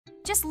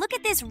Just look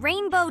at this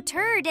rainbow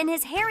turd and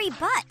his hairy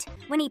butt.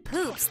 When he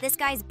poops, this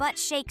guy's butt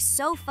shakes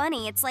so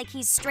funny it's like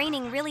he's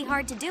straining really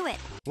hard to do it.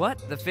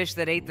 What? The fish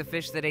that ate the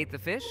fish that ate the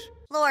fish?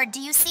 Lord,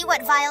 do you see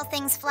what vile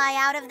things fly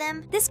out of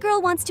them? This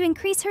girl wants to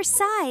increase her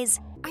size.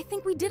 I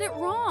think we did it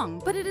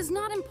wrong, but it is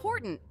not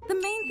important. The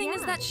main thing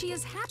is that she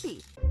is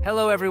happy.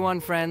 Hello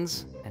everyone,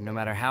 friends. And no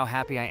matter how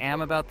happy I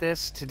am about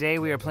this, today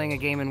we are playing a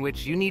game in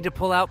which you need to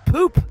pull out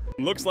poop.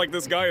 Looks like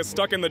this guy is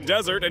stuck in the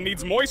desert and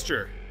needs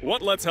moisture.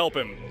 What? Let's help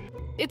him.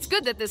 It's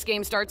good that this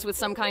game starts with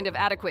some kind of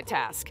adequate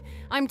task.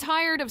 I'm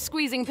tired of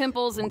squeezing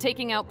pimples and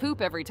taking out poop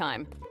every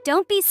time.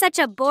 Don't be such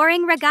a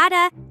boring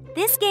regatta.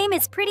 This game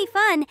is pretty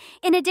fun.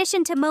 In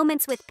addition to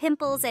moments with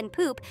pimples and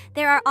poop,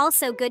 there are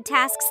also good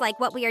tasks like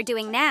what we are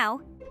doing now.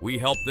 We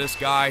helped this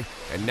guy,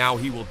 and now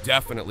he will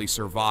definitely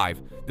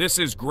survive. This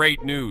is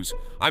great news.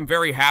 I'm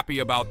very happy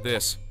about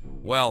this.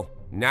 Well,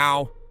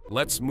 now,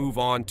 let's move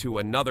on to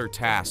another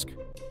task.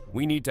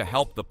 We need to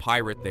help the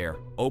pirate there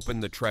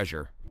open the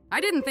treasure. I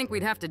didn't think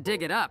we'd have to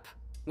dig it up.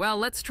 Well,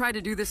 let's try to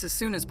do this as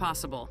soon as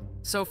possible.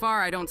 So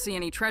far, I don't see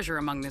any treasure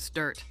among this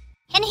dirt.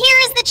 And here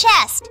is the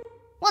chest.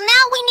 Well,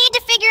 now we need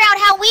to figure out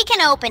how we can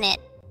open it.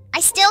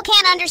 I still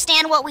can't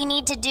understand what we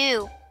need to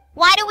do.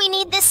 Why do we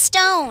need this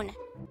stone?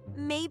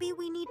 Maybe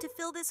we need to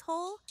fill this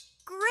hole?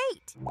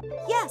 Great!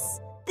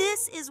 Yes,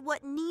 this is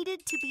what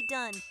needed to be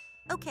done.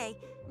 Okay,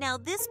 now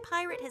this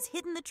pirate has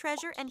hidden the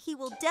treasure and he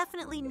will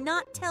definitely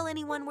not tell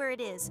anyone where it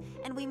is,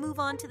 and we move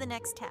on to the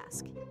next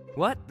task.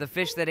 What? The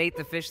fish that ate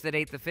the fish that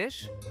ate the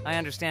fish? I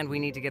understand we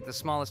need to get the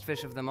smallest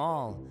fish of them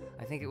all.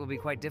 I think it will be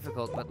quite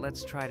difficult, but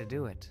let's try to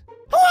do it.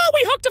 Oh,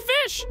 we hooked a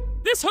fish!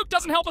 This hook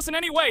doesn't help us in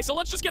any way, so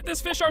let's just get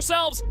this fish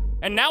ourselves.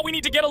 And now we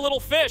need to get a little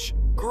fish.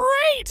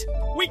 Great!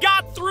 We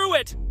got through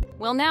it!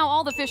 Well, now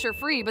all the fish are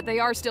free, but they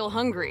are still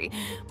hungry.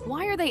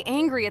 Why are they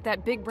angry at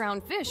that big brown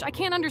fish? I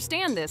can't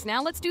understand this.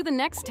 Now let's do the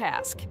next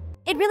task.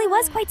 It really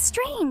was quite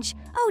strange.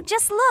 Oh,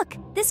 just look.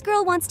 This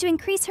girl wants to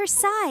increase her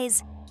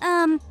size.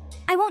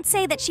 I won't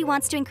say that she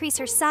wants to increase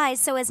her size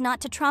so as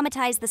not to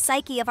traumatize the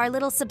psyche of our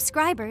little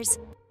subscribers.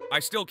 I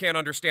still can't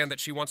understand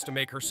that she wants to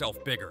make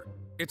herself bigger.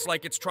 It's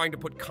like it's trying to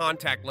put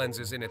contact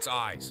lenses in its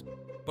eyes.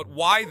 But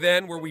why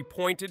then were we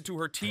pointed to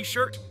her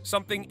t-shirt?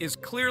 Something is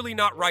clearly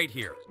not right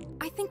here.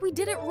 I think we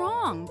did it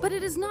wrong, but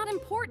it is not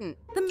important.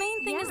 The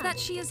main thing is that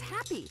she is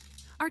happy.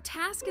 Our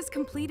task is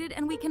completed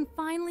and we can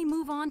finally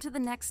move on to the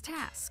next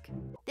task.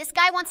 This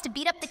guy wants to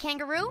beat up the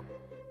kangaroo?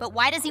 But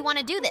why does he want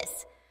to do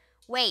this?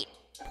 Wait,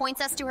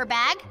 points us to her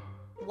bag?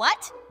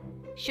 What?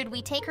 Should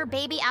we take her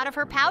baby out of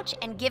her pouch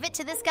and give it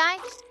to this guy?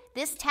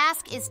 This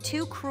task is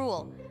too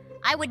cruel.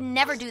 I would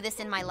never do this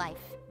in my life.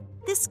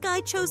 This guy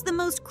chose the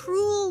most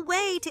cruel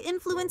way to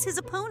influence his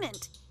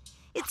opponent.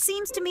 It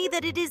seems to me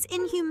that it is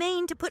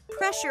inhumane to put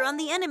pressure on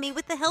the enemy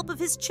with the help of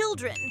his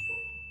children.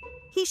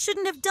 He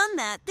shouldn't have done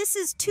that. This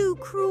is too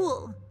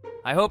cruel.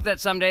 I hope that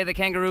someday the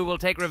kangaroo will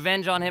take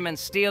revenge on him and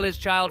steal his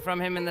child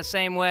from him in the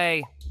same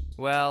way.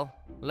 Well,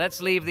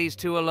 let's leave these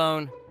two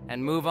alone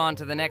and move on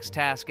to the next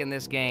task in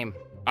this game.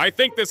 I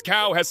think this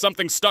cow has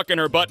something stuck in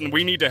her butt and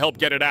we need to help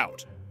get it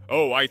out.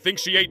 Oh, I think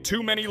she ate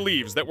too many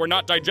leaves that were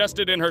not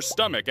digested in her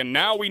stomach, and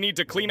now we need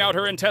to clean out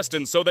her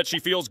intestines so that she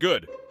feels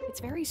good. It's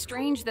very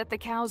strange that the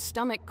cow's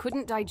stomach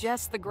couldn't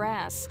digest the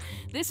grass.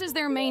 This is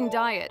their main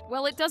diet.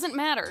 Well, it doesn't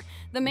matter.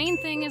 The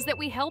main thing is that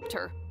we helped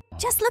her.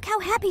 Just look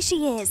how happy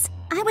she is.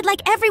 I would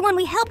like everyone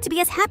we help to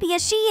be as happy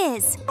as she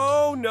is.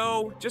 Oh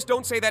no, just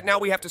don't say that now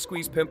we have to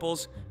squeeze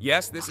pimples.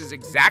 Yes, this is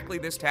exactly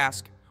this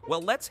task.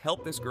 Well, let's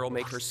help this girl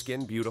make her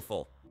skin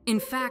beautiful. In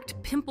fact,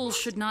 pimples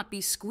should not be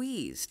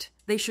squeezed.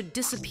 They should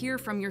disappear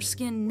from your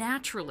skin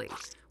naturally.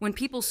 When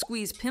people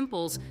squeeze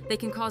pimples, they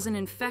can cause an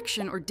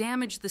infection or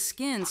damage the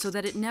skin so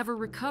that it never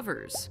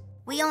recovers.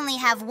 We only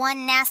have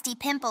one nasty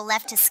pimple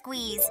left to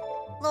squeeze.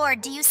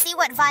 Lord, do you see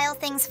what vile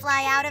things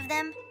fly out of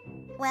them?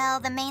 Well,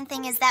 the main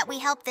thing is that we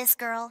help this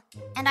girl.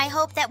 And I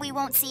hope that we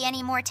won't see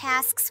any more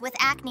tasks with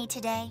acne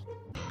today.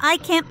 I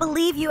can't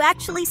believe you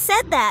actually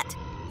said that.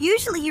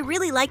 Usually you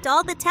really liked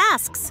all the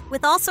tasks,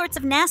 with all sorts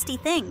of nasty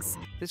things.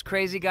 This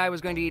crazy guy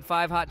was going to eat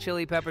 5 hot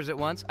chili peppers at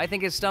once. I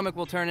think his stomach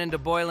will turn into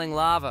boiling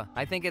lava.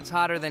 I think it's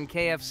hotter than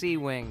KFC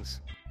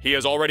wings. He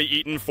has already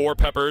eaten 4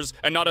 peppers,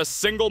 and not a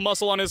single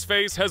muscle on his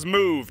face has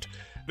moved.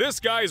 This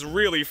guy's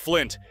really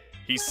Flint.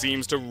 He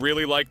seems to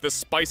really like the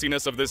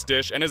spiciness of this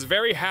dish and is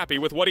very happy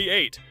with what he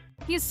ate.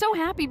 He is so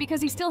happy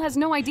because he still has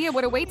no idea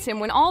what awaits him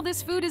when all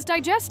this food is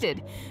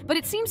digested. But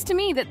it seems to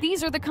me that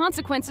these are the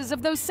consequences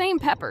of those same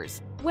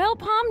peppers. Well,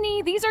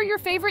 Pomni, these are your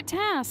favorite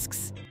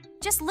tasks.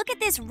 Just look at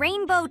this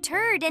rainbow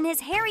turd and his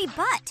hairy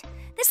butt.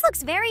 This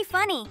looks very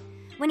funny.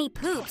 When he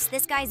poops,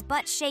 this guy's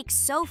butt shakes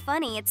so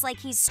funny it's like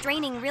he's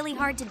straining really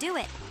hard to do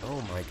it.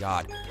 Oh my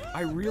god,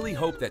 I really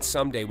hope that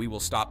someday we will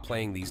stop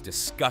playing these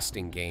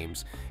disgusting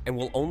games and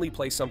will only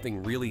play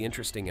something really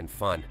interesting and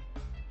fun.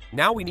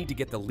 Now we need to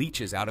get the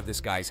leeches out of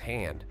this guy's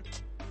hand.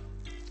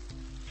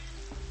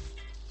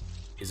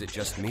 Is it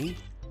just me?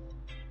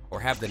 Or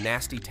have the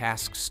nasty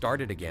tasks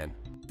started again?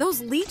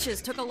 Those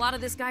leeches took a lot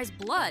of this guy's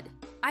blood.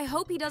 I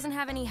hope he doesn't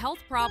have any health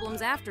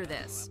problems after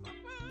this.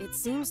 It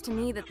seems to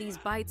me that these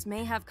bites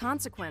may have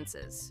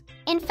consequences.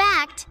 In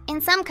fact, in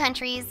some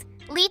countries,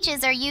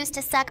 leeches are used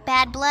to suck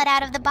bad blood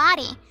out of the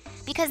body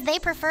because they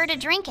prefer to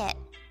drink it.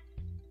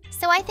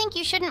 So I think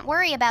you shouldn't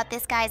worry about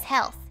this guy's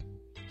health.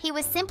 He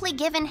was simply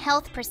given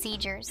health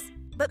procedures.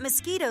 But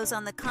mosquitoes,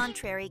 on the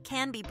contrary,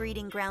 can be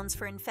breeding grounds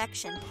for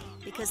infection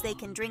because they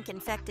can drink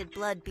infected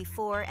blood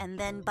before and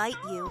then bite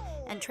you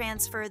and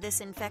transfer this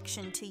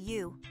infection to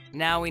you.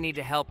 Now we need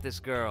to help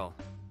this girl.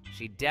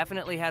 She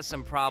definitely has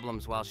some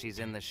problems while she's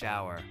in the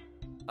shower.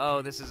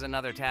 Oh, this is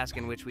another task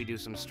in which we do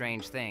some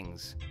strange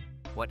things.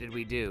 What did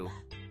we do?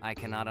 I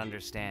cannot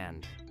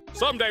understand.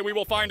 Someday we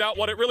will find out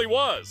what it really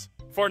was.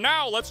 For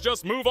now, let's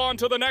just move on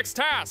to the next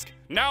task.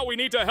 Now we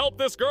need to help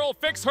this girl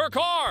fix her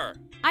car.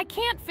 I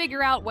can't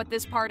figure out what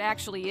this part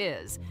actually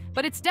is,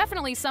 but it's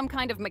definitely some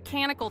kind of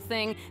mechanical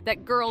thing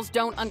that girls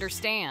don't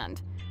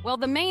understand. Well,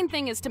 the main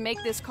thing is to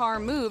make this car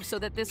move so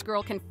that this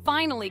girl can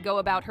finally go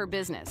about her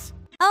business.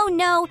 Oh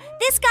no,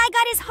 this guy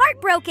got his heart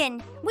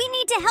broken. We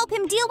need to help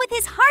him deal with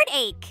his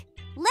heartache.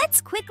 Let's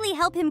quickly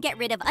help him get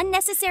rid of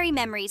unnecessary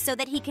memories so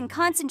that he can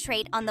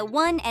concentrate on the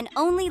one and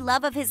only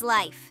love of his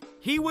life.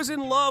 He was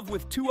in love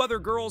with 2 other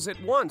girls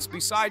at once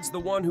besides the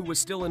one who was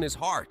still in his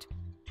heart.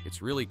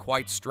 It's really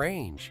quite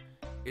strange.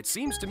 It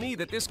seems to me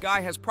that this guy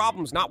has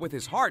problems not with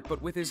his heart,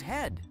 but with his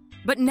head.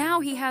 But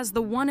now he has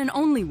the one and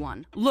only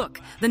one.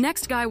 Look, the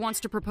next guy wants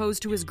to propose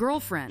to his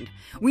girlfriend.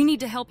 We need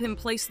to help him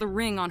place the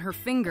ring on her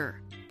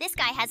finger. This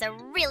guy has a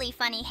really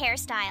funny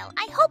hairstyle.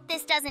 I hope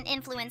this doesn't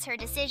influence her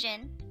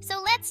decision.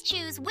 So let's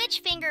choose which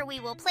finger we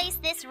will place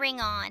this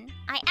ring on.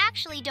 I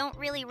actually don't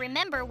really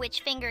remember which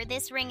finger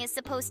this ring is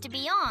supposed to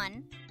be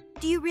on.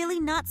 Do you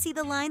really not see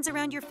the lines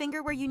around your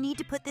finger where you need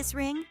to put this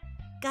ring?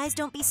 Guys,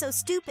 don't be so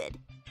stupid.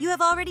 You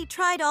have already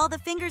tried all the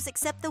fingers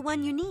except the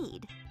one you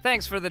need.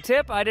 Thanks for the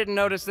tip. I didn't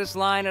notice this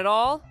line at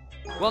all.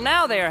 Well,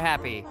 now they are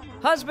happy.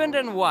 Husband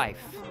and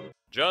wife.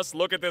 Just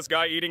look at this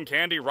guy eating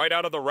candy right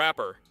out of the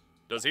wrapper.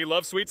 Does he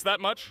love sweets that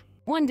much?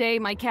 One day,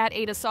 my cat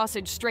ate a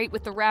sausage straight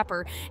with the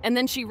wrapper, and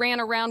then she ran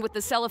around with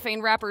the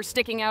cellophane wrapper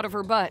sticking out of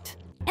her butt.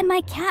 And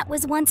my cat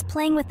was once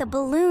playing with a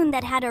balloon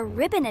that had a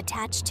ribbon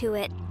attached to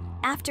it.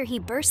 After he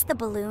burst the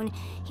balloon,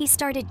 he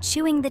started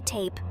chewing the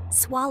tape,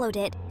 swallowed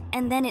it,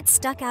 and then it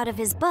stuck out of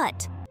his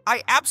butt.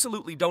 I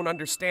absolutely don't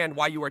understand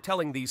why you are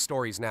telling these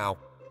stories now.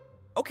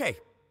 Okay,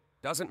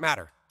 doesn't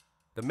matter.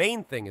 The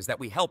main thing is that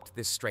we helped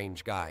this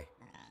strange guy.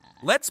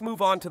 Let's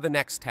move on to the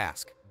next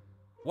task.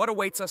 What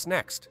awaits us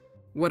next?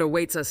 What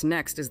awaits us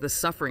next is the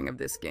suffering of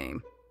this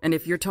game. And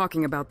if you're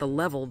talking about the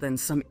level, then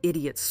some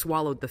idiot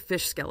swallowed the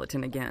fish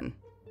skeleton again.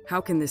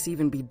 How can this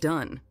even be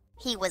done?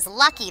 He was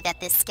lucky that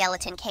this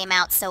skeleton came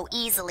out so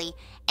easily,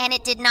 and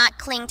it did not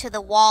cling to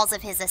the walls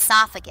of his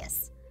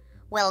esophagus.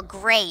 Well,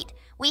 great.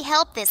 We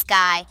helped this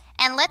guy,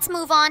 and let's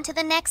move on to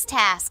the next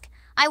task.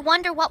 I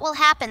wonder what will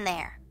happen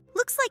there.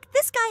 Looks like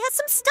this guy has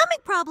some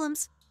stomach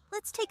problems.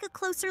 Let's take a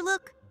closer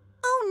look.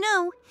 Oh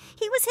no,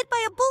 he was hit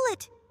by a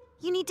bullet.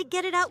 You need to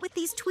get it out with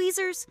these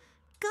tweezers.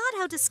 God,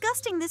 how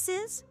disgusting this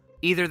is.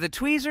 Either the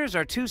tweezers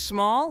are too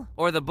small,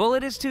 or the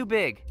bullet is too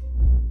big.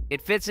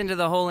 It fits into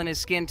the hole in his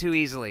skin too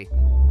easily.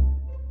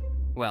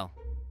 Well,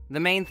 the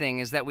main thing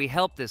is that we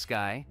helped this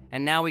guy,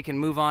 and now we can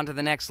move on to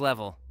the next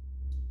level.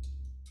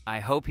 I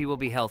hope he will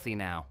be healthy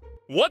now.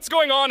 What's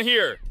going on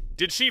here?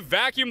 Did she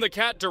vacuum the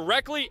cat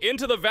directly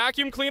into the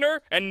vacuum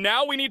cleaner, and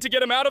now we need to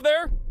get him out of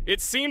there? It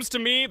seems to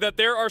me that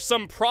there are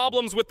some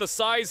problems with the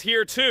size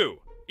here too.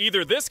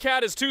 Either this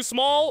cat is too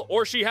small,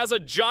 or she has a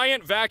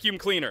giant vacuum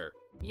cleaner.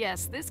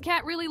 Yes, this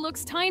cat really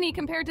looks tiny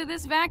compared to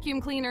this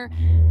vacuum cleaner.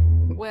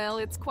 Well,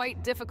 it's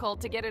quite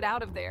difficult to get it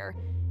out of there.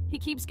 He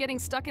keeps getting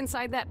stuck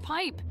inside that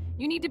pipe.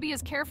 You need to be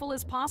as careful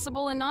as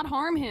possible and not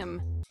harm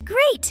him.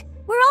 Great!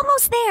 We're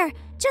almost there.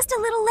 Just a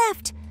little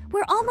left.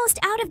 We're almost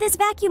out of this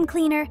vacuum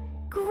cleaner.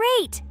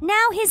 Great!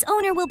 Now his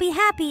owner will be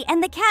happy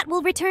and the cat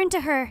will return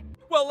to her.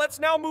 Well, let's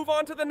now move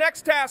on to the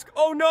next task.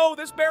 Oh no,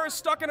 this bear is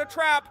stuck in a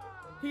trap.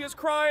 He is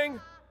crying.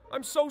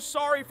 I'm so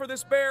sorry for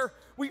this bear.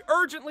 We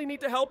urgently need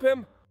to help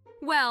him.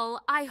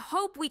 Well, I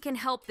hope we can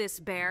help this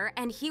bear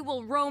and he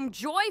will roam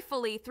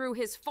joyfully through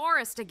his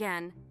forest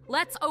again.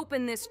 Let's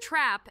open this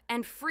trap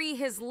and free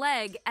his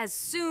leg as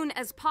soon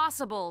as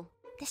possible.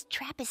 This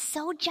trap is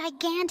so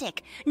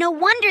gigantic. No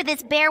wonder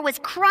this bear was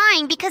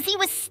crying because he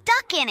was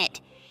stuck in it.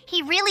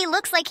 He really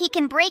looks like he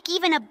can break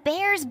even a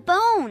bear's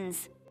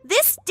bones.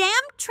 This damn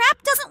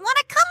trap doesn't want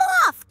to come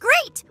off.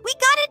 Great! We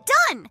got it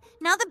done.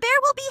 Now the bear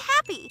will be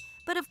happy.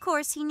 But of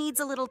course, he needs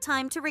a little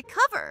time to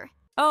recover.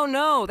 Oh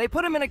no, they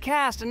put him in a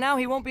cast and now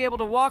he won't be able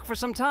to walk for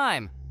some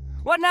time.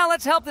 What now?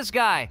 Let's help this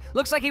guy.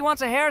 Looks like he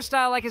wants a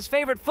hairstyle like his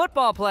favorite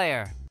football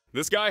player.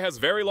 This guy has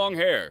very long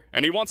hair,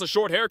 and he wants a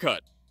short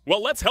haircut.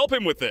 Well, let's help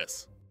him with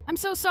this. I'm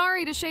so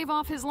sorry to shave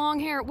off his long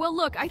hair. Well,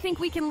 look, I think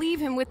we can leave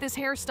him with this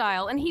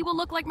hairstyle, and he will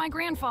look like my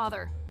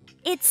grandfather.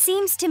 It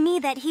seems to me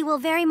that he will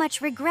very much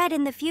regret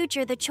in the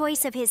future the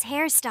choice of his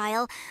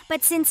hairstyle,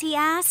 but since he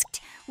asked,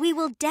 we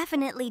will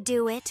definitely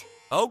do it.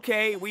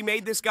 Okay, we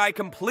made this guy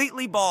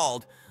completely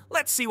bald.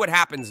 Let's see what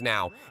happens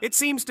now. It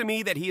seems to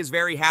me that he is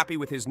very happy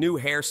with his new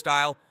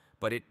hairstyle,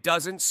 but it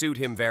doesn't suit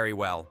him very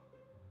well.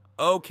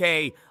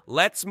 Okay,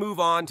 let's move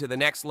on to the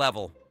next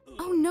level.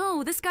 Oh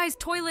no, this guy's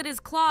toilet is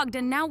clogged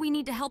and now we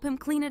need to help him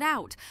clean it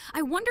out.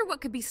 I wonder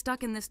what could be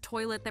stuck in this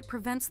toilet that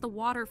prevents the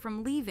water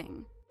from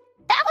leaving.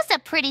 That was a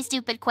pretty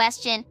stupid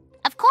question.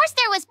 Of course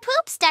there was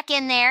poop stuck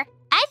in there.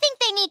 I think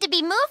they need to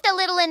be moved a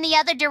little in the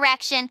other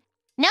direction.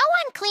 No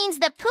one cleans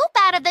the poop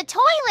out of the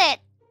toilet.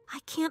 I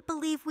can't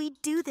believe we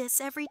do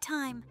this every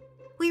time.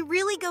 We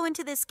really go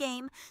into this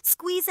game,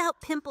 squeeze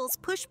out pimples,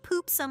 push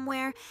poop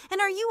somewhere,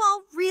 and are you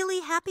all really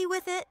happy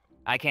with it?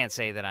 I can't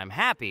say that I'm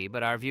happy,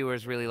 but our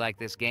viewers really like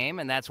this game,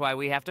 and that's why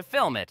we have to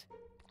film it.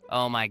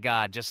 Oh my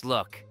god, just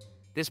look.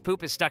 This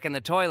poop is stuck in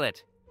the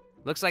toilet.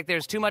 Looks like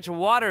there's too much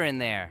water in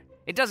there.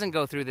 It doesn't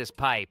go through this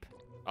pipe.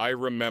 I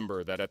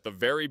remember that at the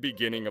very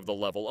beginning of the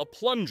level, a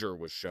plunger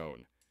was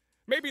shown.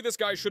 Maybe this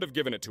guy should have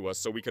given it to us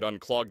so we could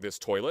unclog this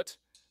toilet.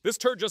 This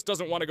turd just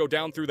doesn't want to go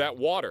down through that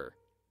water.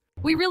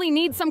 We really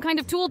need some kind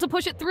of tool to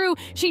push it through.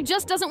 She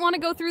just doesn't want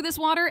to go through this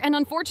water, and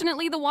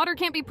unfortunately, the water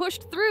can't be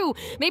pushed through.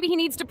 Maybe he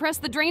needs to press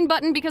the drain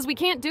button because we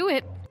can't do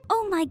it.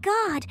 Oh my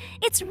god,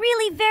 it's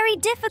really very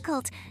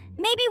difficult.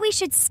 Maybe we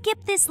should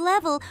skip this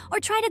level or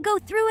try to go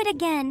through it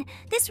again.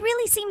 This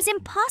really seems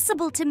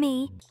impossible to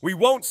me. We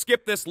won't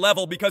skip this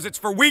level because it's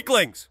for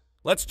weaklings.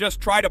 Let's just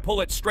try to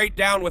pull it straight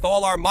down with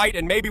all our might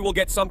and maybe we'll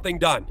get something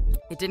done.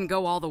 It didn't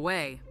go all the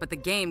way, but the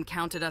game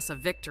counted us a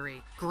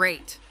victory.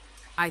 Great.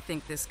 I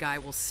think this guy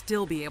will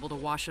still be able to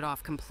wash it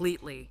off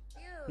completely.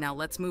 Now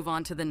let's move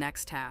on to the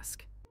next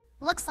task.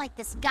 Looks like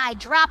this guy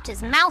dropped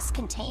his mouse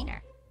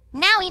container.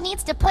 Now he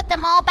needs to put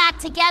them all back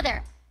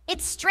together.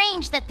 It's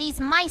strange that these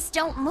mice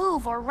don't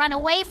move or run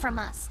away from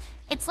us.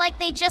 It's like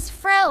they just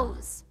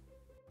froze.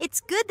 It's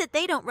good that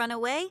they don't run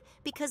away,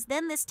 because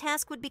then this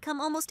task would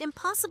become almost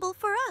impossible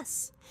for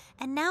us.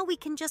 And now we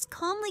can just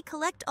calmly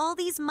collect all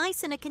these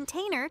mice in a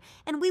container,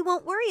 and we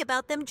won't worry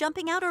about them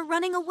jumping out or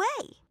running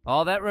away.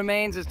 All that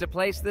remains is to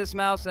place this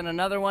mouse and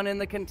another one in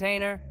the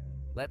container.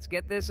 Let's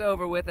get this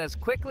over with as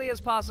quickly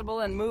as possible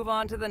and move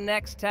on to the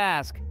next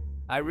task.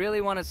 I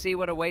really want to see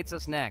what awaits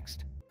us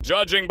next.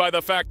 Judging by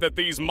the fact that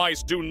these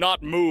mice do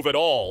not move at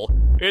all,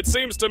 it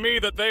seems to me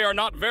that they are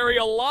not very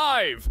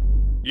alive.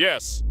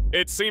 Yes,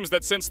 it seems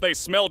that since they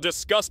smell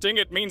disgusting,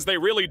 it means they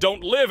really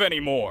don't live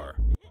anymore.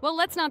 Well,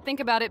 let's not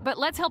think about it, but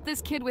let's help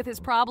this kid with his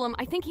problem.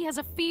 I think he has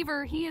a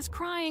fever. He is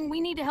crying.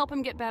 We need to help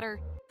him get better.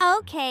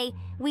 Okay,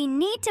 we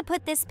need to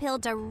put this pill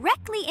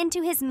directly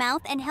into his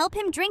mouth and help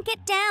him drink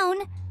it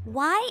down.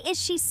 Why is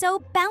she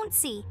so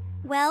bouncy?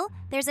 Well,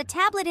 there's a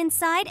tablet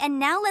inside, and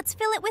now let's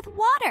fill it with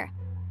water.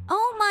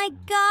 Oh my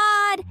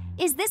god!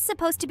 Is this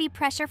supposed to be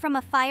pressure from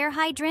a fire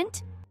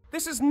hydrant?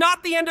 This is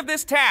not the end of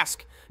this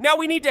task. Now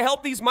we need to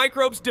help these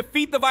microbes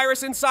defeat the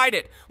virus inside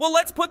it. Well,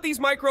 let's put these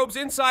microbes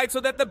inside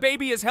so that the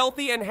baby is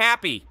healthy and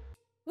happy.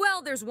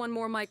 Well, there's one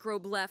more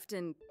microbe left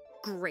and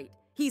great.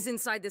 He's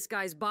inside this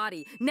guy's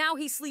body. Now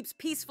he sleeps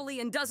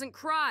peacefully and doesn't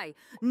cry.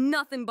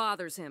 Nothing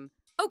bothers him.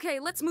 Okay,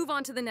 let's move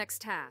on to the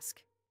next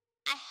task.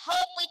 I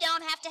hope we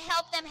don't have to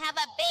help them have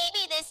a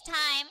baby this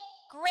time.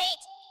 Great.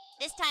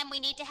 This time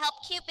we need to help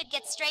Cupid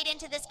get straight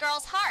into this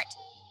girl's heart.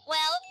 Well,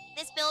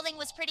 this building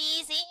was pretty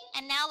easy,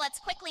 and now let's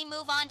quickly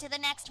move on to the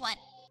next one.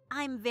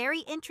 I'm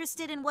very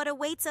interested in what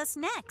awaits us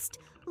next.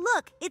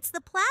 Look, it's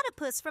the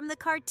platypus from the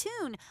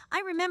cartoon. I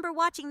remember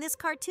watching this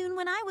cartoon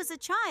when I was a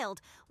child.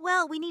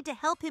 Well, we need to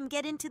help him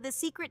get into the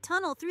secret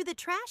tunnel through the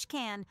trash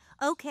can.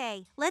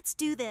 Okay, let's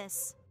do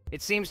this.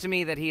 It seems to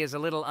me that he is a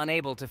little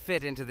unable to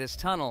fit into this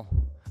tunnel.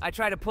 I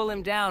try to pull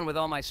him down with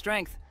all my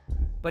strength,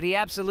 but he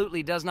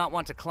absolutely does not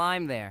want to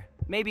climb there.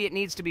 Maybe it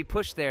needs to be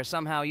pushed there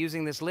somehow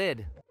using this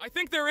lid. I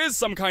think there is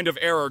some kind of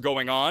error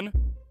going on.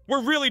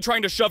 We're really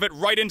trying to shove it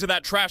right into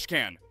that trash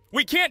can.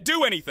 We can't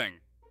do anything.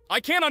 I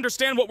can't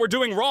understand what we're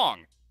doing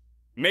wrong.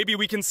 Maybe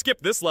we can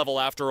skip this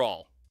level after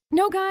all.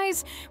 No,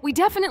 guys, we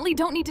definitely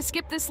don't need to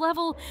skip this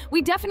level.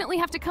 We definitely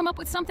have to come up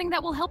with something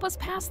that will help us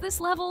pass this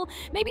level.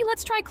 Maybe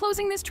let's try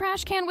closing this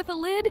trash can with a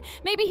lid.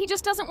 Maybe he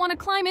just doesn't want to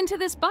climb into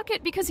this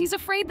bucket because he's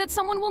afraid that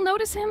someone will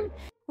notice him.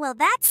 Well,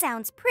 that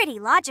sounds pretty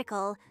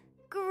logical.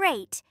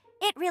 Great.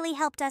 It really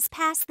helped us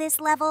pass this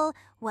level.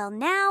 Well,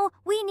 now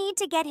we need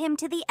to get him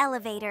to the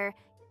elevator.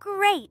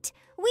 Great.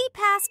 We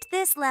passed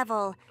this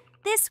level.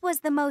 This was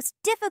the most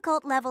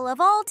difficult level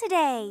of all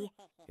today.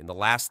 In the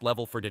last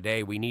level for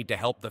today, we need to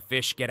help the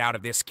fish get out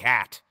of this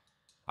cat.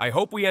 I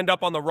hope we end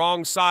up on the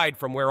wrong side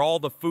from where all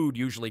the food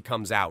usually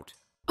comes out.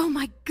 Oh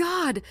my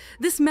god!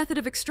 This method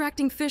of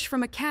extracting fish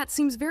from a cat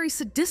seems very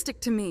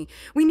sadistic to me.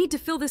 We need to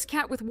fill this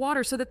cat with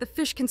water so that the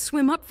fish can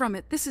swim up from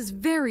it. This is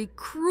very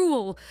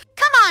cruel.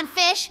 Come on,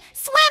 fish!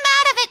 Swim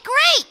out of it!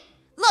 Great!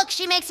 Look,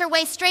 she makes her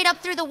way straight up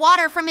through the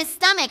water from his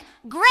stomach.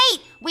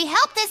 Great! We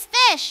helped this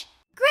fish!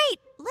 Great!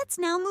 Let's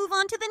now move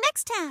on to the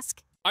next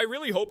task. I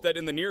really hope that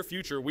in the near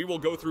future we will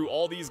go through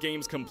all these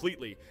games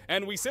completely,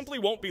 and we simply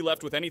won't be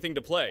left with anything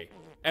to play,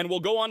 and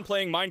we'll go on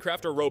playing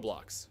Minecraft or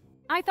Roblox.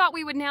 I thought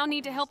we would now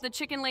need to help the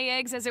chicken lay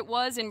eggs as it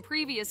was in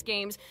previous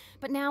games,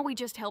 but now we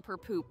just help her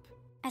poop.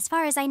 As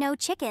far as I know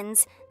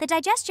chickens, the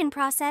digestion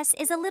process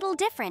is a little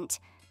different.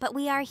 but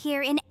we are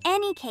here in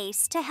any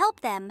case to help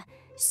them.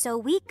 So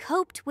we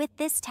coped with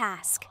this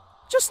task.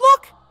 Just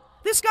look!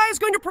 This guy is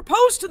going to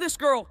propose to this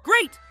girl.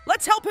 Great!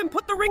 Let's help him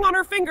put the ring on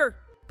her finger.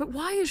 But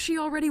why is she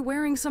already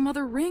wearing some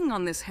other ring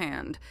on this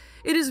hand?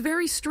 It is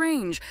very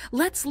strange.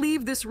 Let's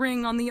leave this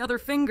ring on the other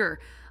finger.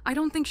 I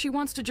don't think she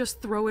wants to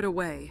just throw it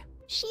away.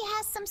 She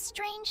has some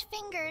strange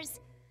fingers.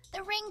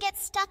 The ring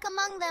gets stuck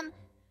among them.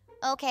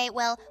 Okay,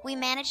 well, we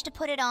managed to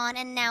put it on,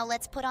 and now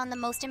let's put on the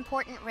most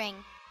important ring.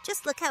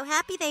 Just look how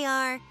happy they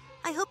are.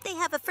 I hope they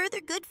have a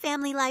further good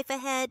family life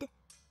ahead.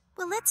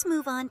 Well, let's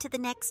move on to the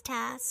next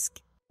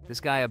task.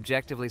 This guy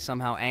objectively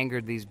somehow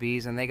angered these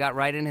bees, and they got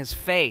right in his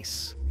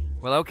face.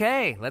 Well,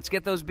 okay, let's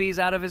get those bees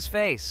out of his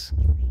face.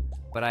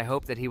 But I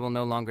hope that he will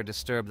no longer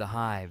disturb the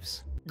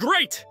hives.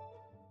 Great!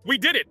 We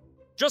did it!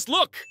 Just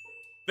look!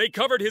 They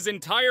covered his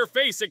entire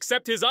face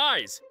except his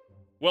eyes.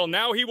 Well,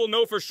 now he will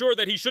know for sure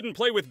that he shouldn't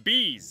play with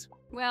bees.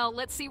 Well,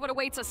 let's see what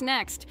awaits us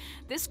next.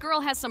 This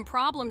girl has some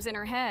problems in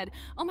her head.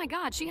 Oh my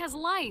God, she has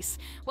lice.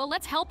 Well,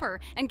 let's help her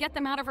and get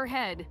them out of her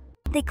head.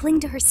 They cling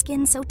to her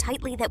skin so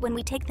tightly that when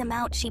we take them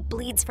out, she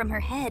bleeds from her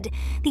head.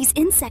 These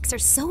insects are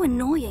so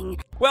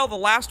annoying. Well, the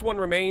last one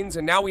remains,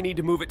 and now we need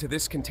to move it to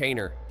this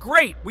container.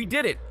 Great! We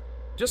did it!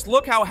 Just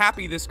look how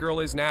happy this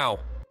girl is now.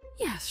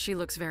 Yes, she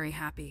looks very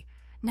happy.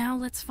 Now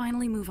let's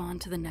finally move on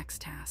to the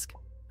next task.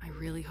 I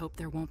really hope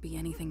there won't be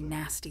anything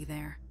nasty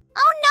there.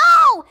 Oh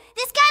no!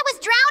 This guy was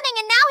drowning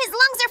and now his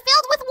lungs are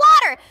filled with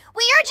water!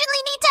 We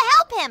urgently need to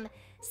help him!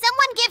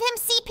 Someone give him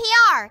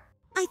CPR!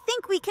 I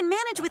think we can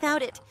manage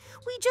without it.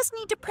 We just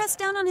need to press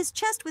down on his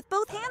chest with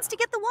both hands to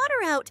get the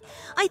water out.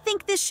 I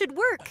think this should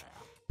work.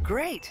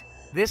 Great!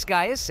 This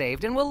guy is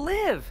saved and will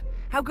live!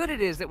 How good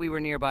it is that we were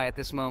nearby at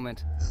this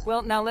moment.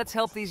 Well, now let's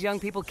help these young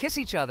people kiss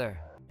each other.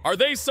 Are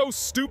they so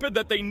stupid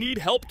that they need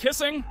help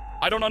kissing?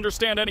 I don't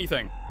understand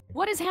anything.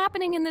 What is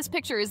happening in this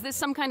picture? Is this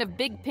some kind of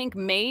big pink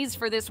maze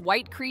for this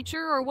white creature,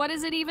 or what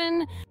is it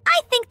even?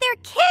 I think their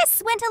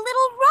kiss went a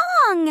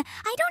little wrong.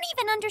 I don't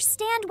even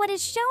understand what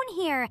is shown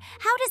here.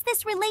 How does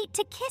this relate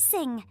to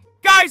kissing?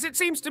 Guys, it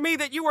seems to me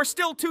that you are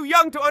still too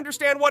young to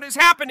understand what is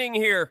happening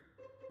here.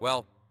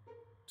 Well,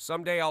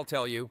 someday I'll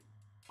tell you.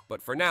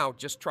 But for now,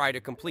 just try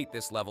to complete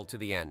this level to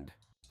the end.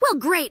 Well,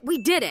 great,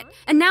 we did it.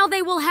 And now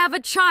they will have a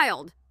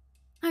child.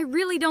 I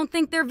really don't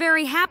think they're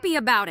very happy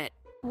about it.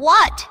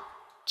 What?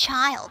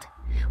 Child?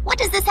 What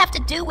does this have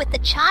to do with the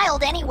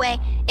child anyway?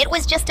 It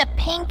was just a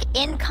pink,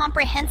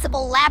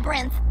 incomprehensible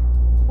labyrinth.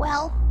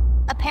 Well,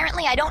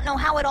 apparently I don't know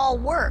how it all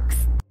works.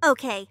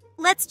 Okay,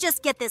 let's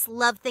just get this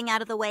love thing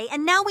out of the way,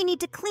 and now we need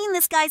to clean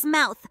this guy's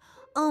mouth.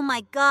 Oh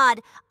my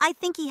God, I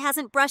think he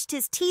hasn't brushed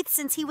his teeth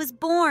since he was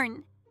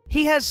born.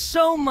 He has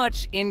so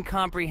much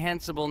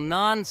incomprehensible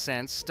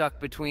nonsense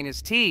stuck between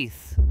his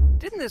teeth.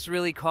 Didn't this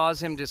really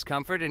cause him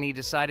discomfort and he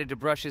decided to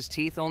brush his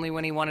teeth only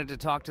when he wanted to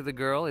talk to the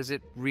girl? Is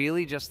it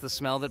really just the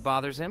smell that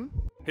bothers him?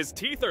 His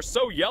teeth are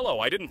so yellow,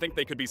 I didn't think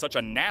they could be such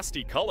a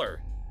nasty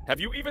color. Have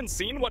you even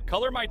seen what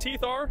color my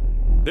teeth are?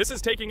 This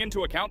is taking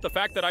into account the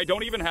fact that I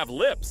don't even have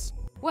lips.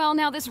 Well,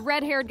 now this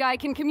red-haired guy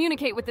can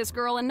communicate with this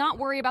girl and not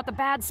worry about the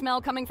bad smell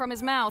coming from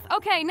his mouth.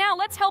 Okay, now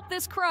let's help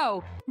this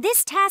crow.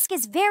 This task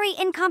is very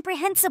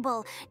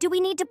incomprehensible. Do we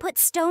need to put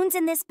stones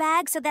in this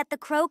bag so that the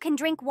crow can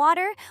drink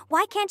water?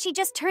 Why can't she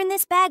just turn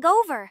this bag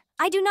over?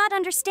 I do not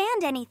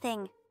understand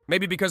anything.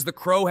 Maybe because the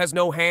crow has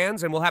no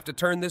hands and will have to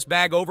turn this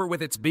bag over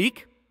with its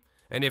beak?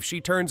 And if she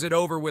turns it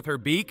over with her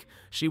beak,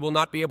 she will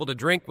not be able to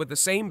drink with the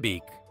same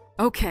beak.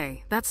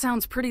 Okay, that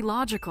sounds pretty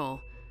logical.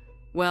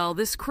 Well,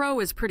 this crow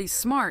is pretty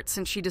smart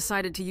since she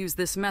decided to use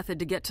this method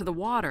to get to the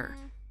water.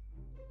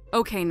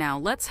 Okay, now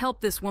let's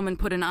help this woman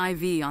put an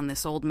IV on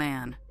this old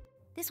man.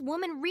 This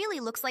woman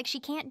really looks like she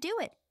can't do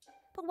it.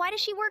 But why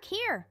does she work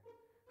here?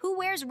 Who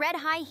wears red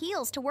high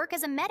heels to work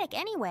as a medic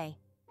anyway?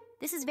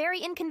 This is very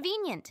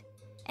inconvenient.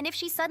 And if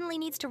she suddenly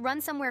needs to run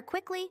somewhere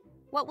quickly,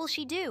 what will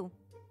she do?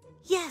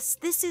 Yes,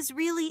 this is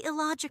really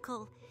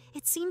illogical.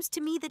 It seems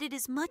to me that it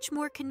is much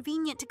more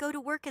convenient to go to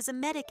work as a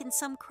medic in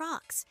some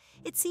Crocs.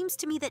 It seems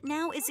to me that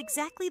now is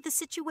exactly the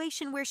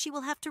situation where she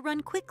will have to run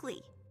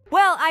quickly.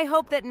 Well, I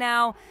hope that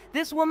now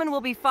this woman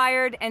will be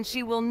fired and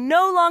she will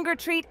no longer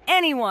treat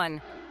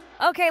anyone.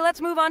 Okay,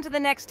 let's move on to the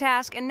next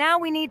task, and now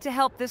we need to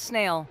help this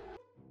snail.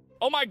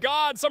 Oh my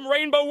God, some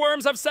rainbow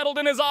worms have settled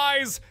in his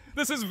eyes!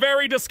 This is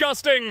very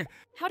disgusting!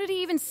 How did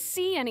he even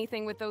see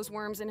anything with those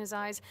worms in his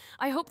eyes?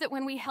 I hope that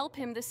when we help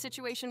him, this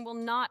situation will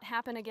not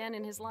happen again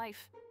in his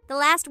life. The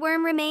last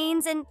worm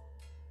remains, and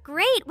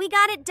great, we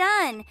got it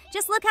done.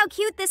 Just look how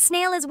cute this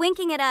snail is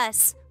winking at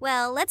us.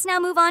 Well, let's now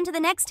move on to the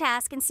next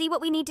task and see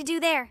what we need to do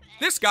there.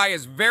 This guy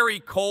is very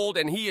cold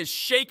and he is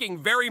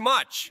shaking very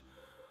much.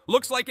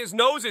 Looks like his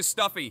nose is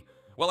stuffy.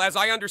 Well, as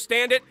I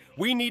understand it,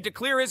 we need to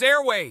clear his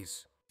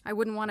airways. I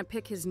wouldn't want to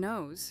pick his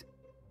nose.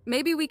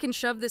 Maybe we can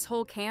shove this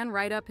whole can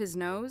right up his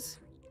nose?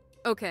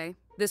 Okay,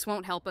 this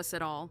won't help us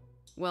at all.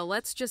 Well,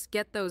 let's just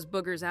get those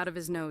boogers out of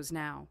his nose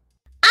now.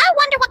 I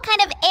wonder what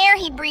kind of air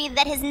he breathed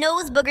that his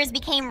nose boogers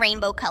became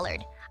rainbow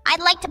colored.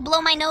 I'd like to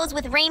blow my nose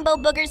with rainbow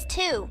boogers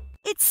too.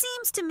 It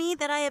seems to me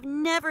that I have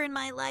never in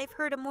my life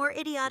heard a more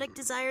idiotic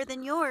desire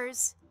than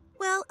yours.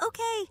 Well,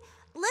 okay,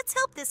 let's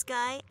help this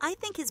guy. I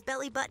think his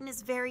belly button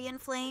is very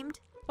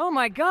inflamed. Oh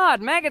my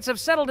god, maggots have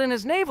settled in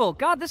his navel.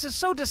 God, this is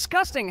so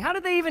disgusting. How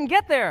did they even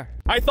get there?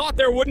 I thought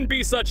there wouldn't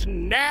be such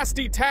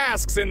nasty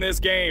tasks in this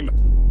game.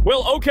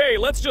 Well, okay,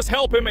 let's just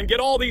help him and get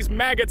all these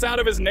maggots out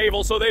of his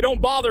navel so they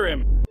don't bother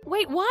him.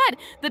 Wait, what?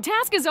 The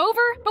task is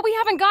over? But we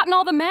haven't gotten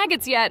all the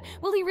maggots yet.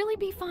 Will he really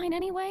be fine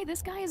anyway?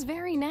 This guy is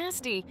very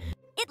nasty.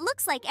 It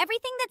looks like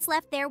everything that's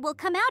left there will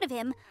come out of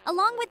him,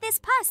 along with this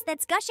pus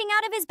that's gushing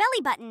out of his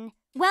belly button.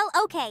 Well,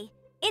 okay.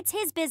 It's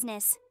his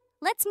business.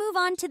 Let's move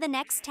on to the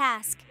next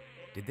task.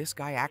 Did this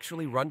guy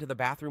actually run to the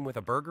bathroom with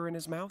a burger in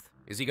his mouth?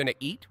 Is he gonna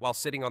eat while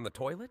sitting on the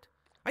toilet?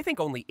 I think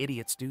only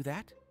idiots do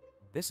that.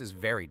 This is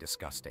very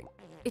disgusting.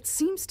 It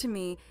seems to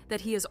me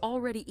that he has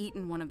already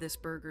eaten one of these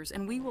burgers,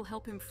 and we will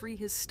help him free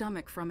his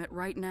stomach from it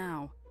right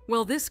now.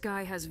 Well, this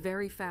guy has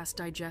very fast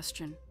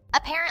digestion.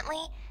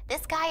 Apparently,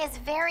 this guy is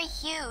very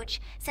huge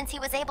since he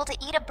was able to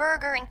eat a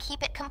burger and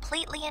keep it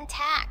completely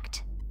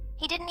intact.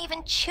 He didn't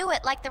even chew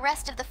it like the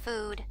rest of the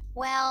food.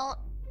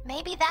 Well,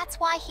 maybe that's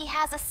why he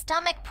has a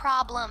stomach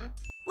problem.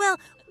 Well,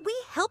 we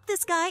helped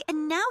this guy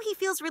and now he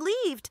feels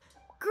relieved.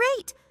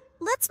 Great!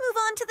 Let's move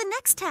on to the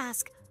next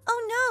task.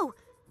 Oh no!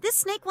 This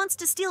snake wants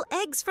to steal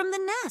eggs from the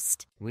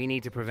nest. We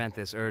need to prevent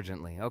this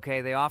urgently.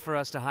 Okay, they offer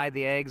us to hide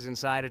the eggs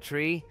inside a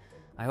tree.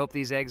 I hope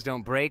these eggs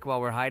don't break while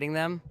we're hiding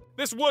them.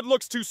 This wood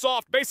looks too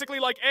soft, basically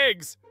like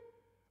eggs.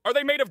 Are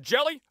they made of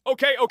jelly?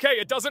 Okay,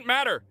 it doesn't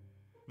matter.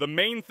 The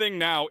main thing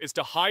now is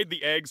to hide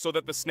the eggs so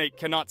that the snake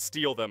cannot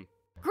steal them.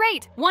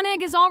 Great! One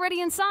egg is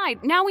already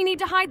inside. Now we need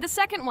to hide the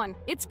second one.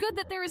 It's good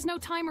that there is no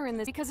timer in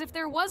this, because if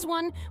there was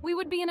one, we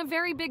would be in a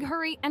very big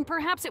hurry and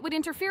perhaps it would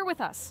interfere with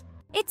us.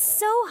 It's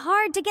so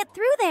hard to get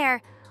through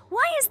there.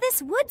 Why is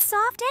this wood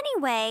soft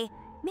anyway?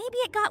 Maybe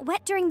it got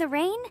wet during the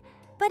rain?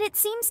 But it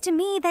seems to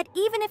me that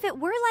even if it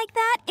were like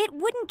that, it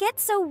wouldn't get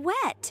so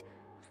wet.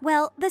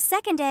 Well, the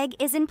second egg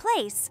is in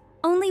place.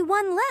 Only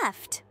one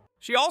left.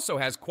 She also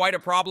has quite a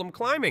problem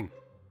climbing.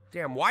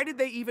 Damn, why did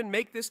they even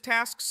make this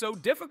task so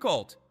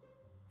difficult?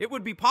 It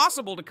would be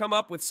possible to come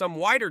up with some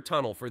wider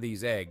tunnel for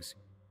these eggs.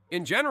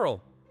 In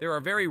general, there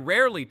are very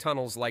rarely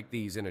tunnels like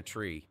these in a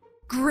tree.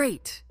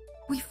 Great!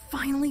 We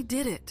finally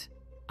did it.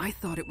 I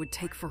thought it would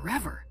take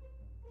forever.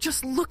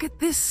 Just look at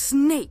this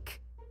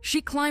snake!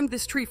 She climbed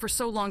this tree for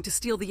so long to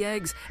steal the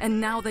eggs,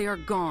 and now they are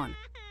gone.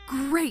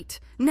 Great!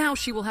 Now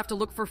she will have to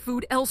look for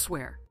food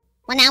elsewhere.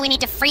 Well, now we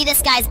need to free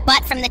this guy's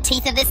butt from the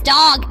teeth of this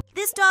dog.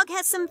 This dog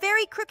has some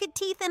very crooked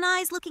teeth and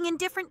eyes looking in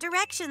different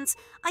directions.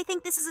 I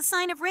think this is a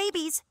sign of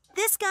rabies.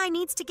 This guy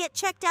needs to get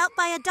checked out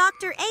by a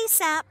doctor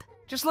ASAP.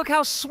 Just look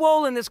how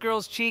swollen this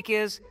girl's cheek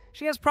is.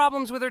 She has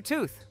problems with her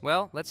tooth.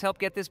 Well, let's help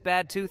get this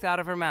bad tooth out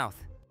of her mouth.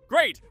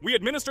 Great! We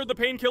administered the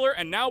painkiller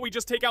and now we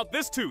just take out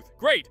this tooth.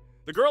 Great!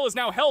 The girl is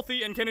now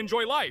healthy and can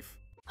enjoy life.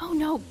 Oh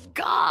no,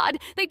 God!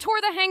 They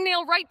tore the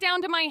hangnail right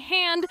down to my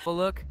hand. Well,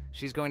 look,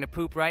 she's going to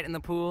poop right in the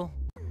pool.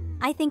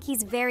 I think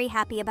he's very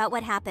happy about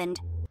what happened.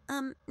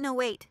 No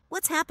wait.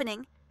 What's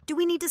happening? Do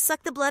we need to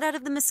suck the blood out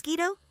of the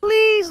mosquito?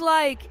 Please,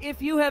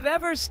 if you have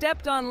ever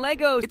stepped on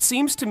Legos. It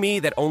seems to me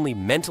that only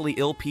mentally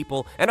ill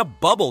people and a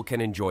bubble can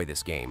enjoy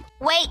this game.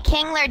 Wait,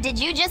 Kingler, did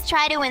you just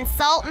try to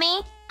insult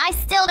me? I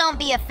still don't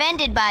be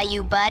offended by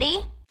you,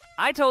 buddy.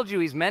 I told you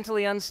he's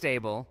mentally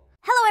unstable.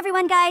 Hello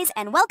everyone, guys,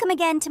 and welcome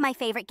again to my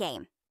favorite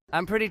game.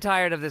 I'm pretty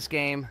tired of this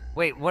game.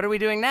 Wait, what are we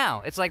doing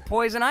now? It's like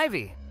Poison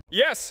Ivy.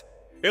 Yes!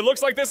 It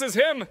looks like this is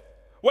him!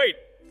 Wait,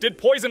 did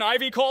Poison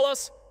Ivy call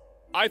us?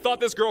 I thought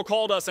this girl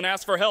called us and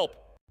asked for help.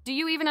 Do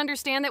you even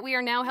understand that we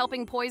are now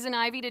helping Poison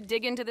Ivy to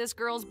dig into this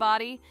girl's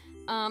body?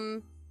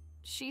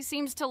 She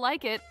seems to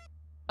like it.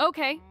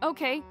 Okay,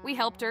 we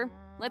helped her.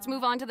 Let's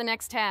move on to the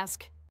next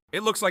task.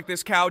 It looks like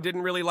this cow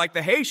didn't really like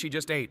the hay she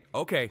just ate.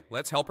 Okay,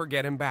 let's help her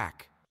get him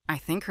back. I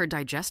think her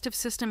digestive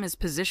system is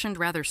positioned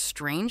rather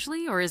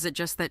strangely, or is it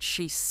just that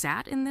she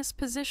sat in this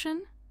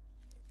position?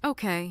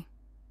 Okay.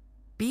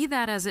 Be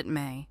that as it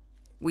may,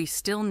 we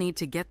still need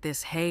to get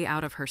this hay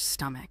out of her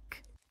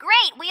stomach.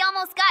 Great, we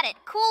almost got it.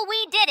 Cool,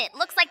 we did it.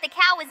 Looks like the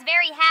cow is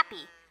very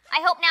happy.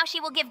 I hope now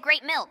she will give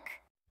great milk.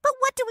 But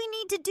what do we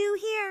need to do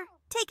here?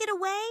 Take it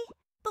away?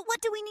 But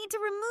what do we need to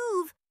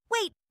remove?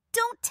 Wait,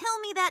 don't tell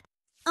me that...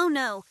 Oh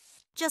no,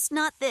 just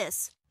not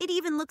this. It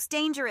even looks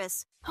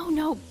dangerous. Oh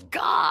no,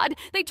 God!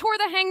 They tore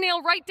the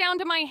hangnail right down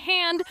to my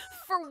hand.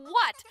 For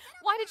what?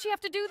 Why did she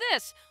have to do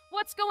this?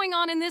 What's going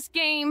on in this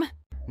game?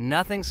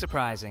 Nothing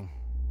surprising.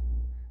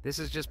 This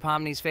is just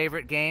Pomni's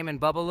favorite game, and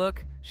Bubba,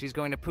 look, she's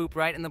going to poop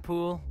right in the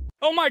pool.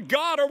 Oh my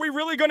God, are we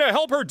really gonna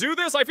help her do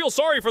this? I feel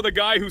sorry for the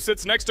guy who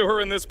sits next to her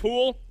in this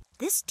pool.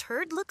 This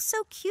turd looks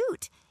so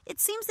cute. It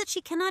seems that she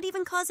cannot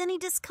even cause any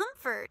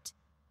discomfort.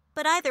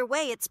 But either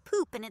way, it's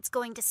poop and it's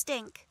going to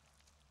stink.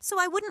 So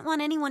I wouldn't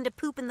want anyone to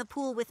poop in the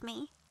pool with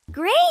me.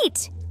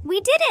 Great!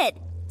 We did it!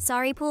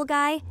 Sorry, pool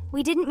guy.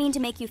 We didn't mean to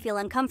make you feel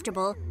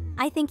uncomfortable.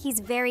 I think he's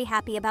very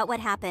happy about what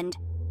happened.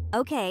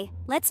 Okay,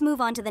 let's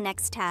move on to the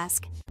next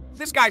task.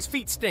 This guy's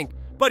feet stink.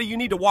 Buddy, you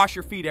need to wash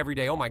your feet every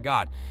day. Oh my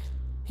God.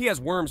 He has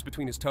worms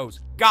between his toes.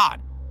 God,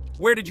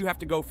 where did you have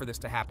to go for this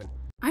to happen?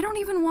 I don't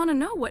even want to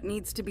know what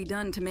needs to be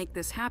done to make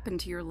this happen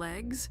to your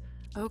legs.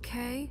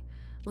 Okay,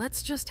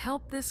 let's just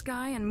help this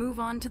guy and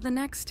move on to the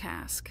next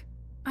task.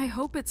 I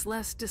hope it's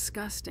less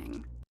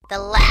disgusting. The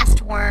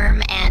last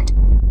worm and...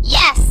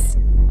 Yes!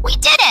 We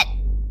did it!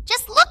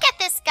 Just look at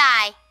this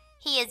guy!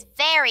 He is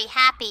very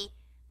happy.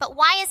 But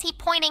why is he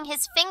pointing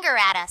his finger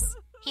at us?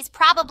 He's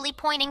probably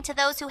pointing to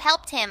those who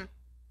helped him.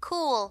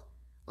 Cool.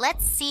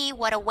 Let's see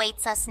what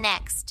awaits us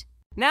next.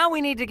 Now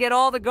we need to get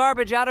all the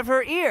garbage out of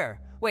her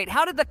ear. Wait,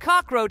 how did the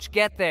cockroach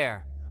get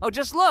there? Oh,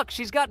 just look,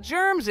 she's got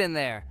germs in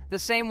there. The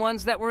same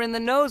ones that were in the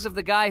nose of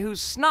the guy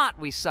whose snot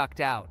we sucked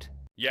out.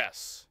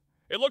 Yes.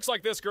 It looks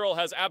like this girl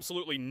has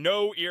absolutely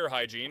no ear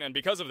hygiene, and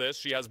because of this,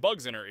 she has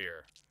bugs in her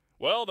ear.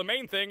 Well, the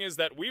main thing is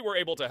that we were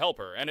able to help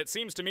her, and it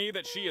seems to me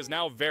that she is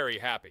now very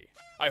happy.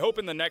 I hope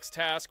in the next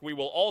task we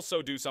will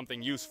also do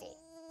something useful.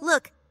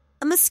 Look,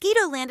 a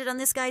mosquito landed on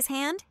this guy's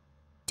hand.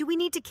 Do we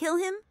need to kill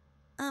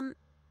him?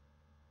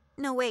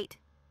 No, wait.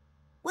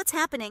 What's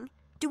happening?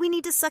 Do we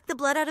need to suck the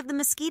blood out of the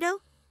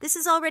mosquito? This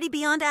is already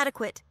beyond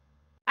adequate.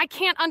 I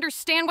can't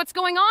understand what's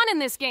going on in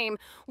this game.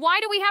 Why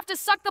do we have to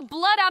suck the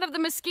blood out of the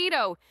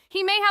mosquito?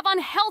 He may have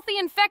unhealthy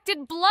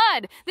infected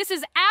blood. This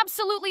is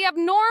absolutely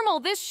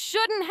abnormal. This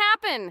shouldn't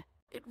happen.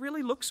 It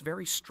really looks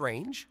very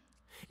strange.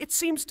 It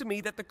seems to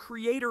me that the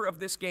creator of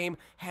this game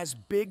has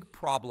big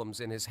problems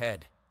in his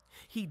head.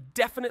 He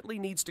definitely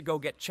needs to go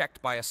get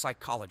checked by a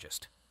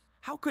psychologist.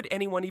 How could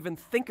anyone even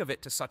think of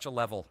it to such a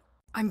level?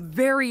 I'm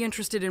very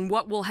interested in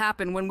what will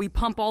happen when we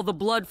pump all the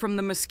blood from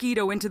the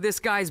mosquito into this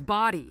guy's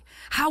body.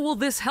 How will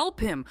this help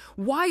him?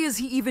 Why is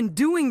he even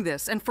doing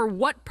this, and for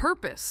what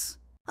purpose?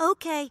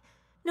 Okay,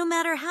 no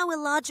matter how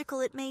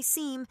illogical it may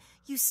seem,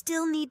 you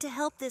still need to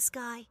help this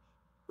guy.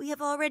 We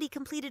have already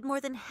completed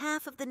more than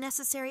half of the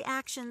necessary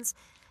actions.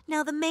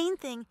 Now the main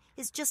thing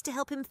is just to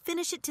help him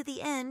finish it to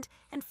the end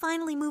and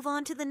finally move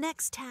on to the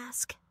next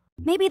task.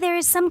 Maybe there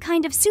is some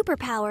kind of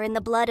superpower in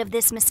the blood of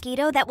this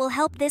mosquito that will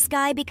help this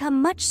guy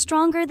become much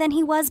stronger than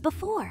he was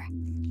before.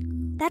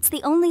 That's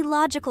the only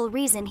logical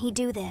reason he'd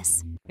do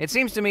this. It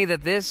seems to me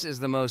that this is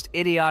the most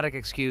idiotic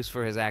excuse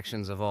for his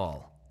actions of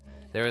all.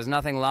 There is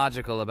nothing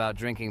logical about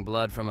drinking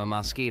blood from a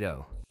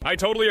mosquito. I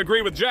totally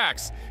agree with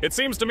Jax. It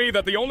seems to me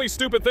that the only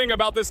stupid thing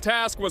about this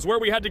task was where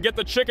we had to get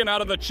the chicken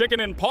out of the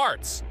chicken in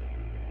parts.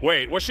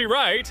 Wait, was she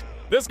right?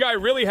 This guy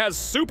really has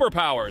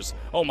superpowers.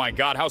 Oh my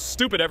god, how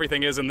stupid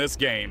everything is in this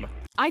game.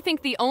 I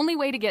think the only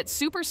way to get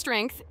super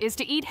strength is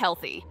to eat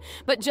healthy.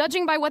 But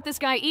judging by what this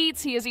guy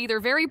eats, he is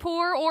either very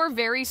poor or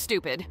very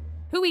stupid.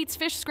 Who eats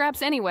fish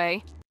scraps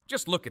anyway?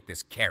 Just look at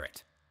this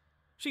carrot.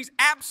 She's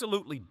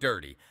absolutely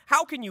dirty.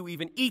 How can you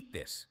even eat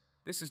this?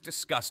 This is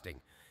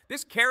disgusting.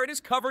 This carrot is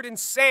covered in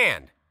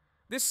sand.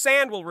 This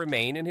sand will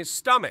remain in his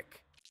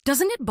stomach.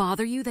 Doesn't it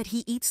bother you that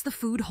he eats the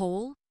food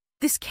whole?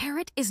 This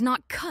carrot is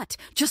not cut,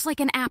 just like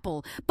an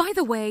apple. By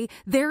the way,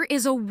 there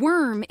is a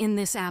worm in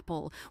this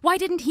apple. Why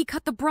didn't he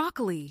cut the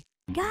broccoli?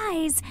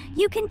 Guys,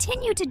 you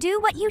continue to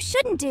do what you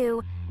shouldn't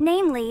do.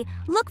 Namely,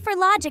 look for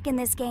logic in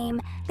this game.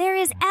 There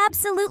is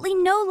absolutely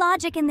no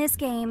logic in this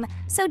game.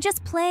 So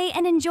just play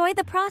and enjoy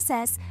the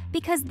process,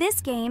 because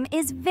this game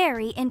is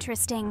very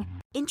interesting.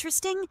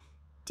 Interesting?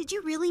 Did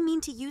you really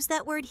mean to use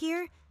that word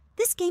here?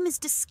 This game is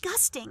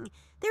disgusting.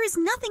 There is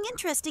nothing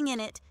interesting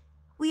in it.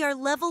 We are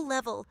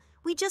level.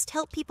 We just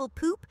help people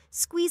poop,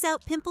 squeeze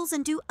out pimples,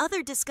 and do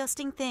other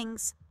disgusting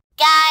things.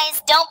 Guys,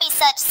 don't be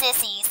such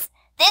sissies.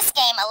 This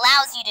game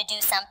allows you to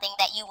do something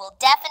that you will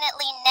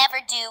definitely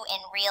never do in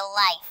real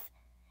life.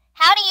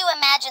 How do you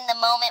imagine the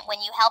moment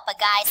when you help a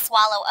guy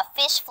swallow a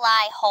fish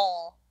fly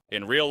whole?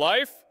 In real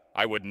life,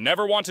 I would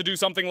never want to do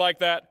something like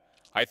that.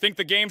 I think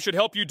the game should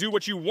help you do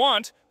what you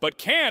want, but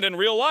can't in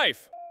real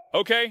life.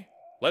 Okay,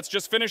 let's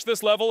just finish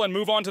this level and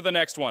move on to the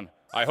next one.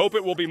 I hope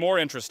it will be more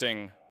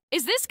interesting.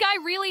 Is this guy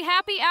really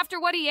happy after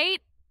what he ate?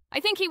 I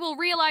think he will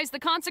realize the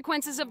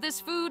consequences of this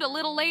food a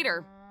little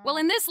later. Well,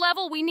 in this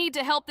level, we need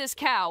to help this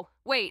cow.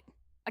 Wait,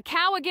 a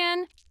cow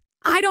again?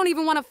 I don't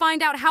even want to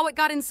find out how it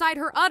got inside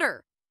her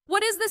udder.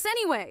 What is this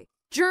anyway?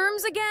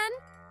 Germs again?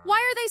 Why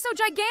are they so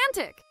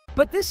gigantic?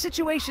 But this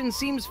situation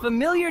seems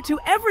familiar to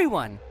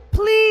everyone.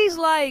 Please,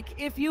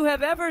 if you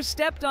have ever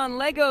stepped on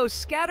Legos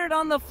scattered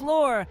on the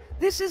floor,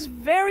 this is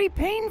very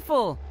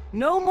painful.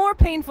 No more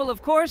painful,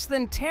 of course,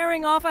 than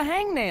tearing off a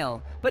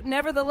hangnail. But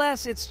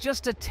nevertheless, it's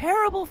just a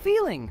terrible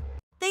feeling.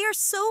 They are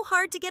so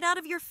hard to get out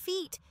of your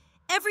feet.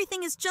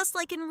 Everything is just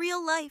like in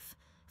real life.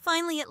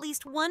 Finally, at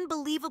least one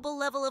believable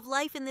level of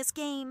life in this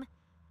game.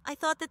 I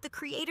thought that the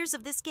creators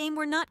of this game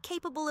were not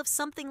capable of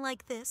something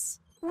like this.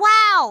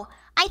 Wow!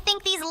 I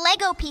think these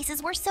Lego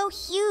pieces were so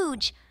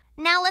huge.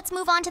 Now let's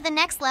move on to the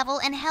next level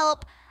and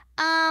help,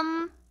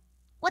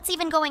 what's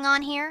even going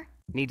on here?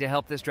 Need to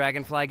help this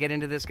dragonfly get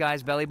into this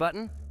guy's belly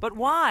button? But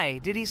why?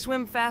 Did he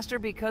swim faster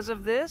because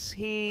of this?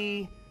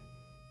 Wait,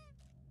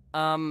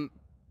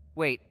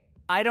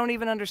 I don't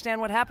even understand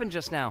what happened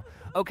just now.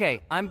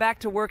 Okay, I'm back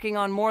to working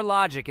on more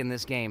logic in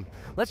this game.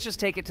 Let's just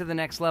take it to the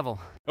next level.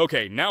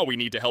 Okay, now we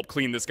need to help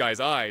clean this guy's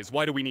eyes.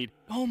 Why do we need...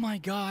 Oh my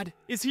god.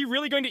 Is he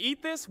really going to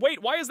eat this?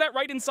 Wait, why is that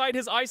right inside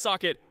his eye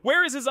socket?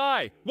 Where is his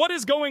eye? What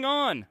is going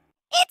on?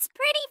 It's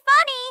pretty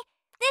funny.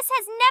 This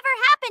has never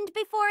happened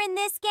before in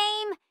this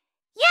game.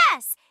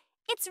 Yes,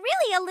 it's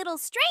really a little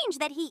strange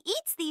that he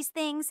eats these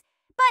things,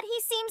 but he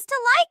seems to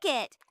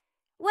like it.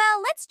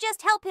 Well, let's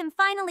just help him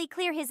finally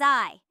clear his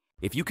eye.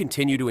 If you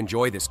continue to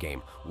enjoy this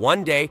game,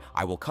 one day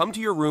I will come to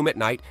your room at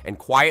night and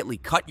quietly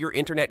cut your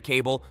internet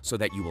cable so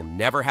that you will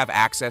never have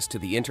access to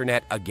the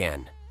internet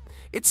again.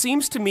 It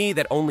seems to me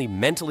that only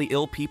mentally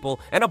ill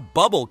people and a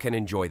bubble can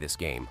enjoy this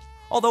game,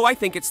 although I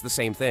think it's the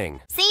same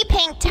thing. See,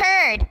 Pink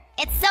Turd?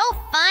 It's so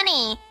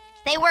funny.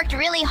 They worked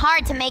really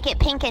hard to make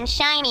it pink and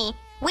shiny.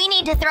 We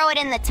need to throw it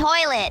in the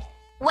toilet.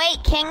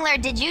 Wait,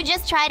 Kingler, did you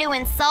just try to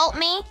insult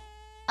me?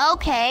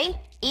 Okay,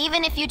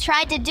 even if you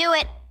tried to do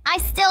it, I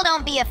still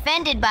don't be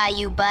offended by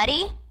you,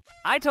 buddy.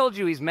 I told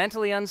you he's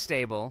mentally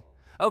unstable.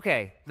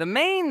 Okay, the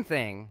main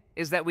thing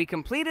is that we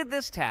completed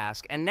this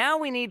task, and now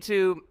we need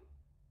to...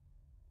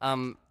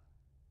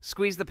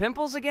 squeeze the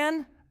pimples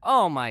again?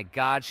 Oh my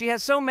god, she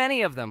has so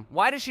many of them.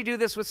 Why does she do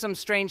this with some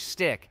strange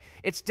stick?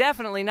 It's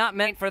definitely not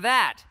meant for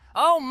that.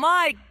 Oh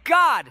my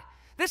god!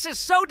 This is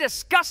so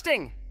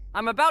disgusting!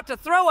 I'm about to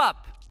throw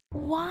up!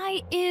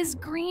 Why is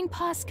green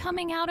pus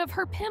coming out of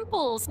her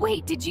pimples?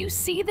 Wait, did you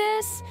see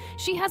this?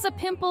 She has a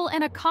pimple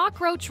and a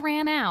cockroach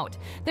ran out.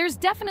 There's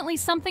definitely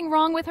something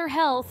wrong with her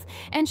health,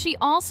 and she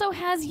also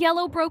has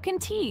yellow broken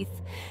teeth.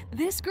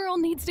 This girl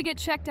needs to get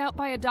checked out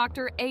by a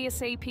doctor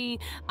ASAP.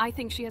 I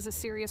think she has a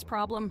serious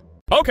problem.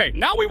 Okay,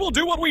 now we will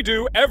do what we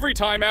do every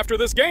time after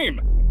this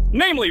game.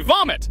 Namely,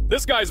 vomit.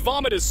 This guy's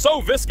vomit is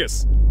so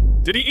viscous.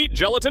 Did he eat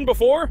gelatin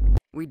before?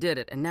 We did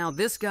it, and now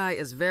this guy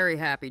is very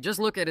happy. Just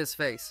look at his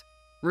face.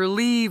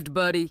 Relieved,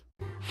 buddy.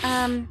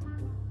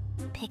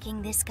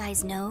 Picking this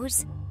guy's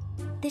nose?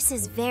 This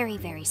is very,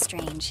 very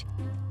strange.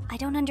 I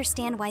don't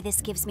understand why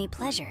this gives me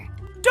pleasure.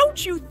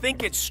 Don't you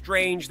think it's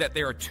strange that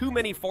there are too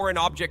many foreign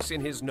objects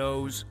in his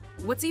nose?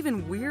 What's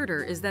even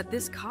weirder is that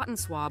this cotton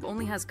swab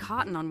only has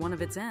cotton on one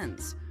of its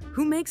ends.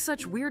 Who makes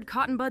such weird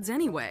cotton buds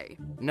anyway?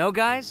 No,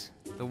 guys?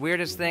 The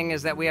weirdest thing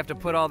is that we have to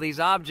put all these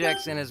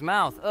objects in his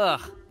mouth.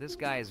 Ugh, this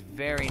guy is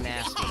very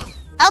nasty.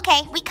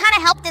 Okay, we kind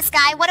of helped this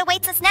guy. What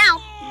awaits us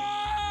now?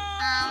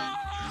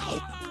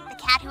 The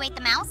cat who ate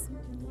the mouse?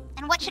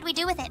 And what should we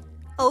do with it?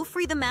 Oh,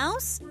 free the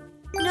mouse?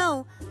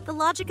 No, the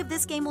logic of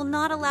this game will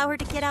not allow her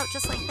to get out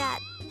just like that.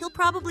 He'll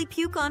probably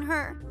puke on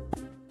her.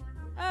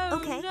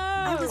 Okay,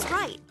 I was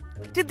right.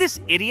 Did this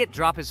idiot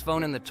drop his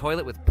phone in the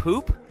toilet with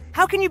poop?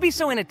 How can you be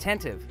so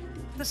inattentive?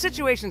 The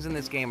situations in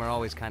this game are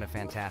always kind of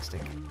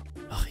fantastic.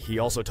 He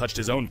also touched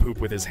his own poop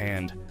with his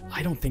hand.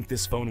 I don't think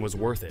this phone was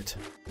worth it.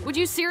 Would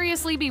you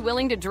seriously be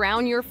willing to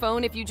drown your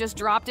phone if you just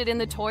dropped it in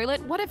the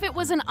toilet? What if it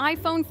was an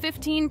iPhone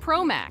 15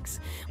 Pro Max?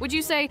 Would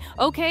you say,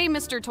 okay,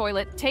 Mr.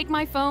 Toilet, take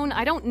my phone,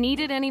 I don't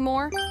need it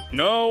anymore?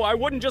 No, I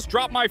wouldn't just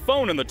drop my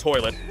phone in the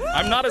toilet.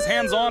 I'm not as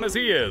hands-on as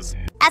he is.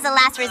 As a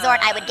last resort,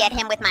 I would get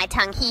him with my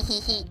tongue, hee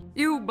hee hee.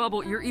 Ew,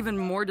 Bubble, you're even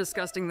more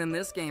disgusting than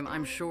this game,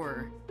 I'm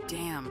sure.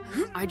 Damn,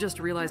 I just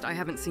realized I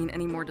haven't seen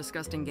any more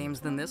disgusting games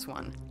than this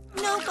one.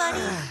 No, buddy.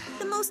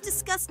 The most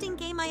disgusting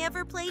game I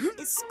ever played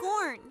is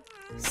Scorn.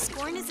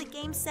 Scorn is a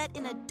game set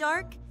in a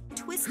dark,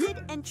 twisted,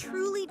 and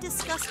truly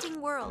disgusting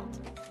world.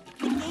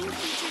 The game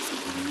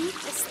features a unique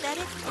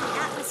aesthetic and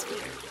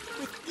atmosphere,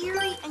 with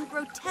eerie and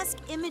grotesque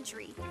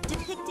imagery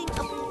depicting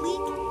a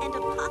bleak and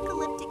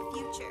apocalyptic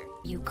future.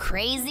 You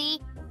crazy?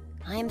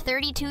 I'm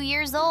 32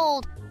 years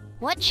old.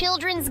 What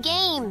children's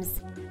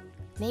games?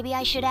 Maybe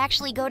I should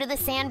actually go to the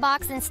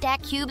sandbox and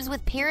stack cubes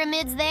with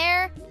pyramids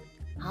there?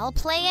 I'll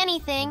play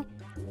anything,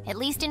 at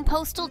least in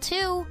Postal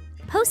 2.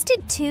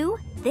 Posted 2?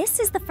 This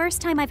is the first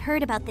time I've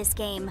heard about this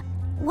game.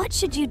 What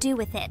should you do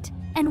with it?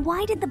 And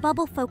why did the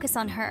bubble focus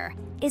on her?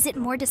 Is it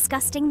more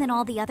disgusting than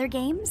all the other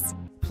games?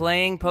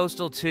 Playing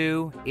Postal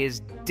 2 is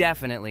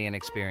definitely an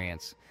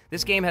experience.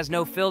 This game has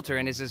no filter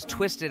and is as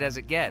twisted as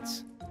it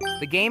gets.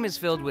 The game is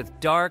filled with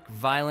dark,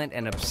 violent,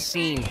 and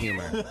obscene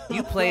humor.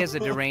 You play as a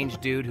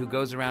deranged dude who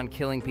goes around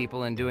killing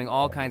people and doing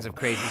all kinds of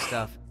crazy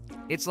stuff.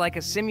 It's like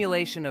a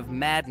simulation of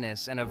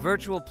madness and a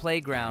virtual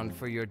playground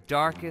for your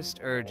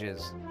darkest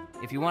urges.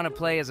 If you want to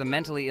play as a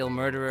mentally ill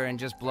murderer and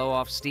just blow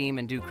off steam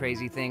and do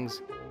crazy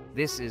things,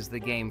 this is the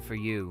game for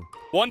you.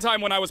 One time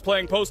when I was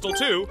playing Postal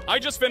 2, I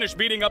just finished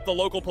beating up the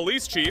local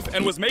police chief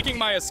and was making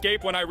my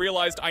escape when I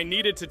realized I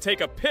needed to take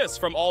a piss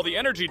from all the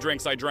energy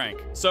drinks I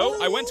drank.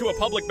 So I went to a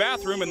public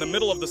bathroom in the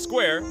middle of the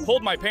square,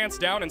 pulled my pants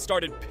down, and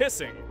started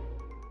pissing.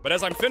 But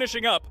as I'm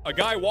finishing up, a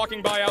guy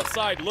walking by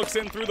outside looks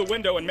in through the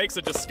window and makes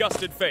a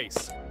disgusted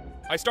face.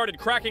 I started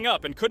cracking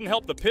up and couldn't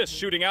help the piss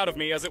shooting out of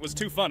me as it was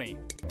too funny.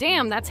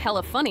 Damn, that's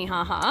hella funny,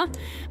 haha.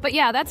 But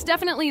yeah, that's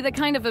definitely the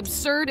kind of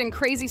absurd and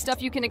crazy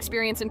stuff you can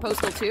experience in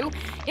Postal 2.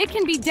 It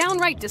can be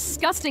downright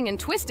disgusting and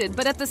twisted,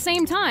 but at the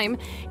same time,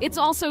 it's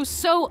also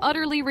so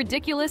utterly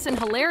ridiculous and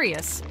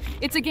hilarious.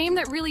 It's a game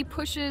that really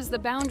pushes the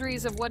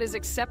boundaries of what is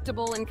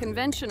acceptable and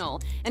conventional,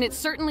 and it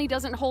certainly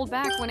doesn't hold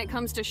back when it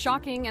comes to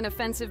shocking and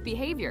offensive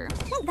behavior.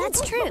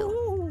 That's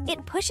true.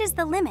 It pushes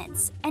the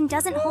limits and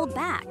doesn't hold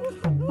back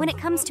when it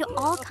comes to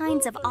all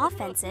kinds of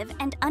offensive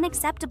and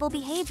unacceptable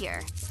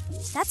behavior.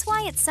 That's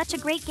why it's such a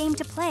great game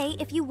to play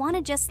if you want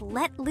to just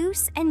let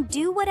loose and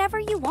do whatever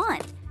you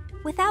want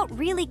without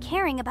really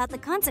caring about the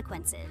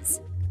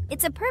consequences.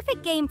 It's a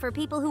perfect game for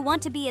people who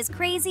want to be as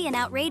crazy and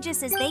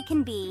outrageous as they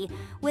can be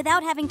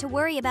without having to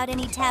worry about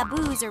any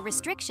taboos or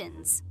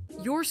restrictions.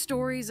 Your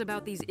stories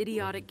about these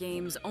idiotic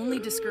games only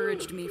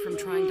discouraged me from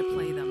trying to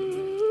play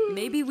them.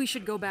 Maybe we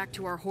should go back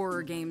to our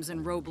horror games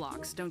and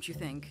Roblox, don't you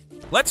think?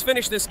 Let's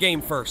finish this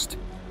game first.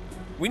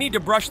 We need to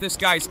brush this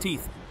guy's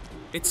teeth.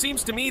 It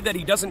seems to me that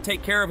he doesn't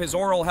take care of his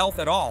oral health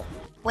at all.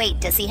 Wait,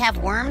 does he have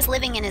worms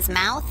living in his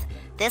mouth?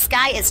 This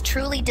guy is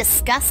truly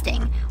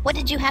disgusting. What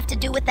did you have to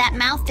do with that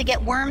mouth to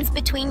get worms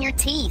between your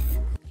teeth?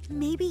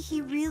 Maybe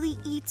he really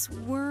eats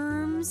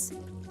worms?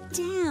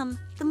 Damn,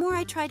 the more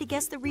I try to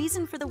guess the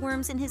reason for the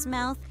worms in his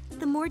mouth,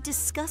 the more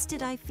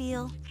disgusted I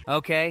feel.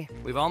 Okay,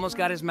 we've almost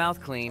got his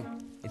mouth clean.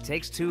 It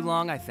takes too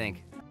long, I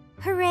think.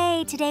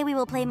 Hooray! Today we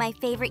will play my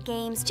favorite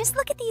games. Just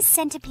look at these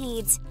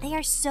centipedes. They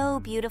are so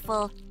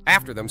beautiful.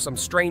 After them, some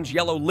strange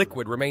yellow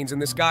liquid remains in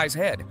this guy's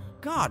head.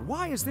 God,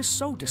 why is this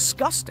so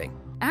disgusting?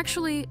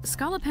 Actually,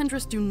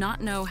 scolopendras do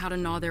not know how to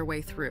gnaw their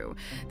way through.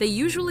 They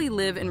usually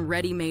live in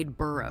ready-made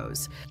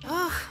burrows.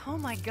 Ugh, oh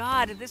my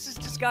god, this is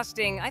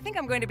disgusting. I think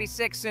I'm going to be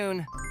sick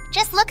soon.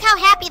 Just look how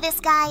happy this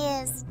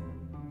guy is.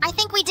 I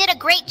think we did a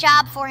great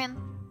job for him.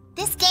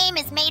 This game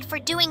is made for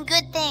doing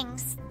good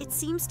things. It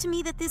seems to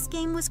me that this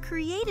game was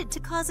created to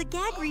cause a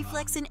gag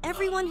reflex in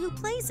everyone who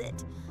plays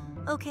it.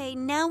 Okay,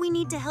 now we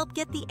need to help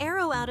get the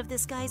arrow out of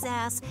this guy's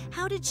ass.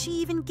 How did she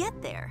even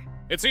get there?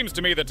 It seems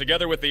to me that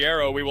together with the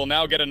arrow, we will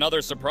now get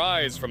another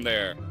surprise from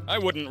there. I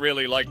wouldn't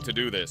really like to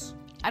do this.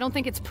 I don't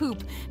think it's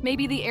poop.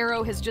 Maybe the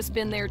arrow has just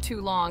been there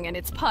too long and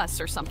it's pus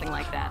or something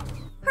like that.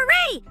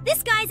 Hooray!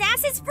 This guy's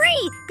ass is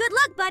free! Good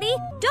luck, buddy!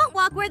 Don't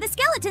walk where the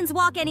skeletons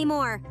walk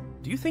anymore!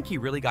 Do you think he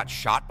really got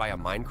shot by a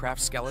Minecraft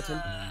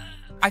skeleton?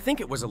 I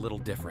think it was a little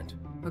different.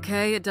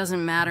 Okay, it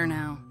doesn't matter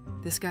now.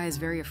 This guy is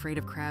very afraid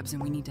of crabs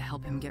and we need to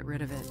help him get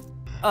rid of it.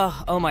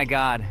 Oh my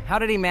god. How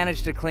did he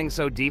manage to cling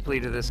so deeply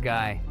to this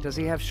guy? Does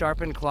he have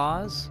sharpened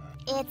claws?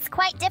 It's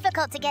quite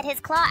difficult to get his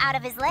claw out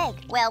of his leg.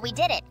 Well, we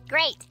did it.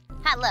 Great.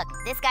 Ha, look,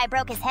 this guy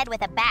broke his head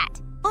with a bat.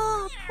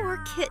 Oh,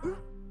 poor kitten.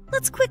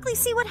 Let's quickly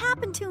see what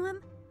happened to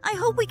him. I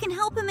hope we can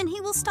help him and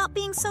he will stop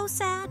being so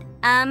sad.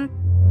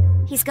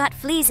 He's got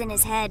fleas in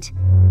his head.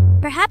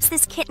 Perhaps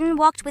this kitten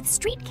walked with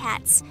street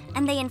cats,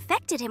 and they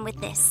infected him with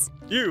this.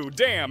 You,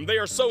 damn, they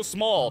are so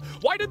small.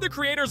 Why did the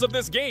creators of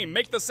this game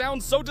make the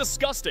sound so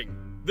disgusting?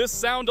 This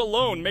sound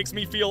alone makes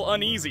me feel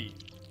uneasy.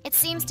 It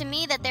seems to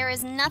me that there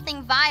is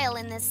nothing vile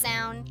in this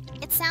sound.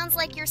 It sounds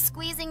like you're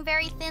squeezing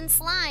very thin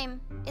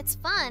slime. It's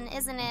fun,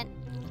 isn't it?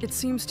 It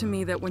seems to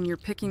me that when you're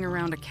picking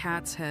around a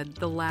cat's head,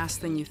 the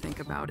last thing you think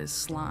about is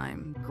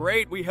slime.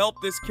 Great, we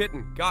helped this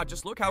kitten. God,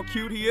 just look how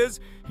cute he is.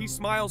 He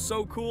smiles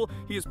so cool.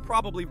 He is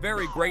probably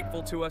very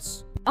grateful to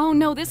us. Oh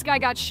no, this guy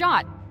got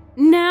shot.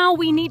 Now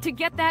we need to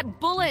get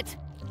that bullet.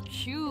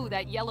 Phew,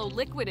 that yellow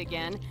liquid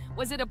again.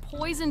 Was it a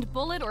poisoned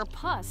bullet or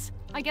pus?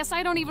 I guess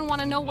I don't even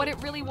want to know what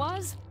it really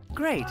was.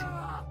 Great.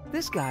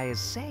 This guy is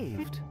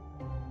saved.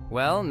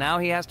 Well, now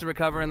he has to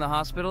recover in the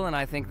hospital, and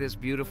I think this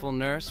beautiful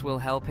nurse will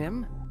help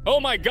him. Oh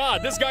my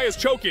god, this guy is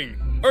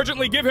choking.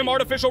 Urgently give him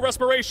artificial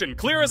respiration.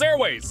 Clear his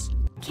airways.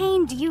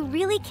 Kane, do you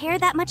really care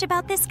that much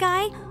about this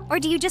guy? Or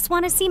do you just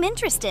want to seem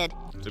interested?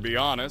 To be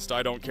honest,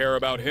 I don't care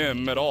about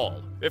him at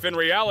all. If in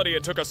reality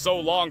it took us so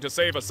long to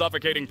save a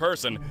suffocating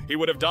person, he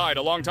would have died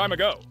a long time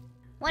ago.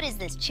 What is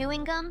this,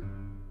 chewing gum?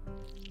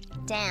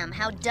 Damn,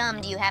 how dumb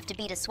do you have to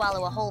be to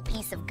swallow a whole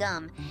piece of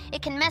gum?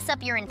 It can mess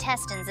up your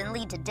intestines and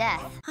lead to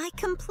death. I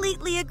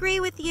completely agree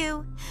with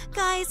you.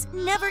 Guys,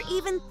 never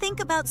even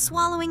think about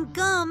swallowing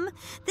gum.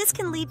 This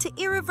can lead to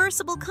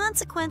irreversible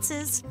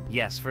consequences.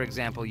 Yes, for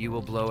example, you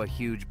will blow a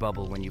huge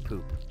bubble when you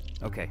poop.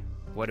 Okay,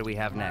 what do we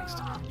have next?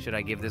 Should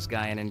I give this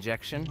guy an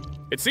injection?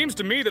 It seems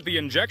to me that the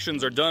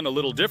injections are done a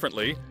little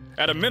differently.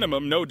 At a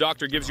minimum, no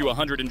doctor gives you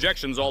 100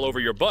 injections all over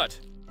your butt.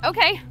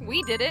 Okay,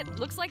 we did it.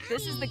 Looks like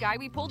this is the guy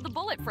we pulled the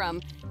bullet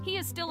from. He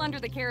is still under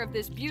the care of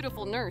this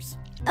beautiful nurse.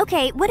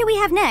 Okay, what do we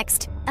have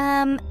next?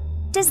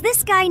 Does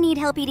this guy need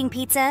help eating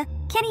pizza?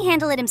 Can he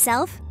handle it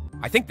himself?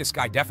 I think this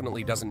guy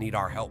definitely doesn't need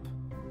our help.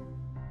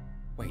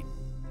 Wait,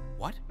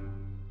 what?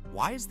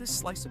 Why is this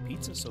slice of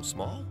pizza so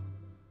small?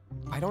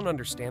 I don't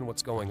understand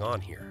what's going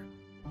on here.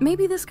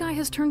 Maybe this guy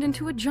has turned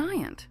into a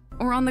giant.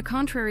 Or on the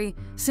contrary,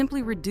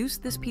 simply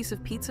reduced this piece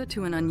of pizza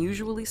to an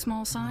unusually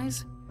small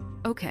size?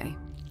 Okay,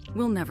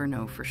 we'll never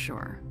know for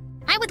sure.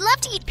 I would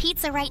love to eat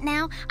pizza right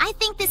now. I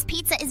think this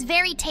pizza is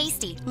very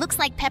tasty. Looks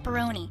like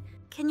pepperoni.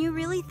 Can you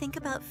really think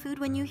about food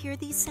when you hear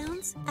these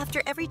sounds?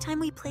 After every time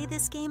we play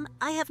this game,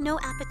 I have no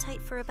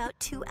appetite for about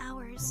 2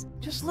 hours.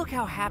 Just look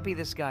how happy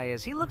this guy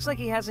is. He looks like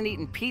he hasn't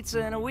eaten pizza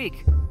in a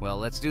week. Well,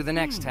 let's do the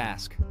next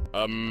task.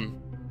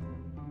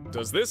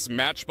 Does this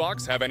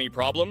matchbox have any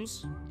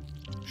problems?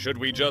 Should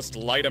we just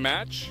light a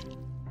match?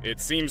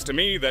 It seems to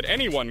me that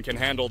anyone can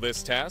handle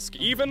this task,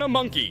 even a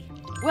monkey.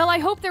 Well, I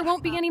hope there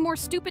won't be any more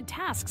stupid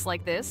tasks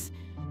like this.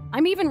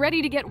 I'm even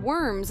ready to get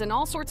worms and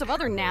all sorts of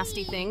other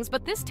nasty things,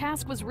 but this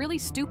task was really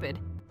stupid.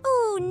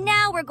 Ooh,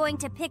 now we're going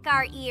to pick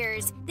our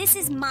ears. This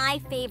is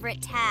my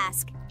favorite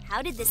task.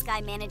 How did this guy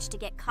manage to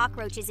get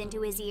cockroaches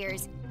into his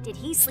ears? Did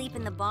he sleep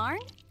in the barn?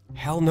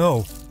 Hell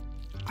no.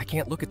 I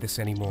can't look at this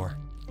anymore.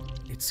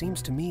 It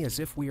seems to me as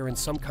if we are in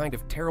some kind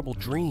of terrible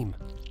dream,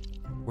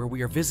 where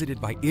we are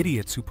visited by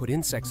idiots who put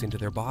insects into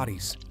their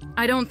bodies.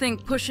 I don't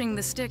think pushing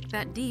the stick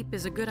that deep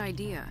is a good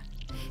idea.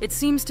 It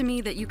seems to me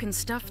that you can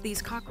stuff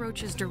these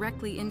cockroaches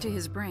directly into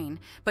his brain,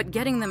 but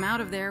getting them out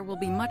of there will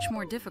be much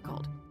more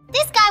difficult.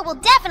 This guy will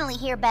definitely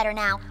hear better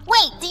now.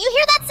 Wait, do you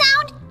hear that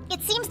sound?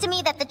 It seems to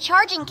me that the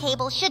charging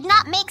cable should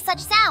not make such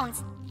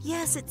sounds.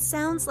 Yes, it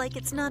sounds like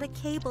it's not a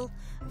cable,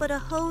 but a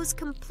hose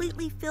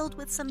completely filled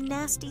with some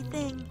nasty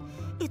thing.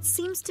 It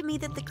seems to me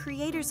that the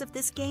creators of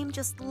this game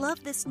just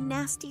love this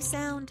nasty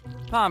sound.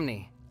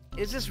 Pomni,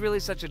 is this really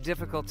such a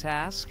difficult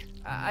task?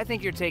 I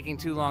think you're taking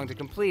too long to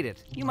complete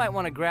it. You might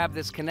want to grab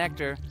this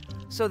connector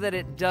so that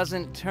it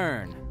doesn't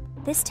turn.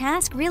 This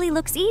task really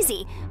looks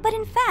easy, but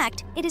in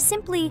fact, it is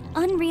simply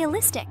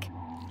unrealistic.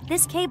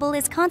 This cable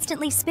is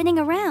constantly spinning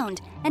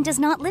around and does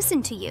not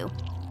listen to you.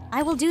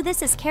 I will do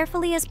this as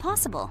carefully as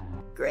possible.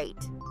 Great,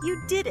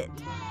 you did it.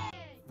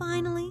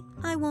 Finally,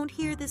 I won't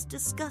hear this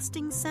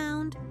disgusting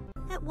sound.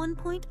 At one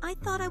point, I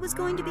thought I was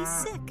going to be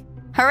sick.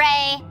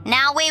 Hooray!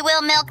 Now we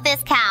will milk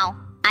this cow.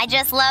 I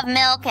just love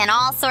milk and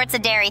all sorts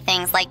of dairy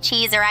things like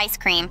cheese or ice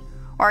cream,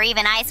 or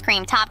even ice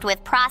cream topped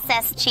with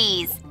processed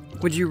cheese.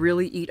 Would you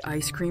really eat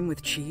ice cream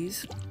with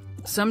cheese?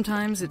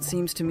 Sometimes it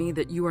seems to me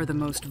that you are the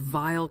most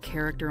vile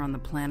character on the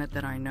planet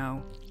that I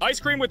know. Ice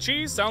cream with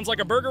cheese sounds like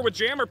a burger with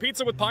jam or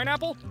pizza with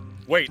pineapple?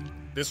 Wait,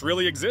 this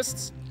really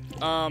exists?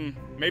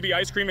 Maybe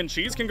ice cream and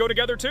cheese can go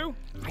together too?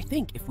 I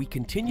think if we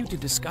continue to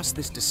discuss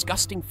this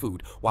disgusting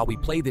food while we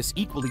play this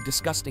equally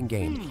disgusting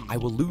game, I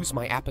will lose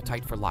my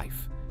appetite for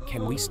life.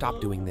 Can we stop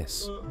doing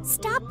this?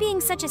 Stop being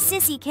such a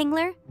sissy,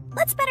 Kingler.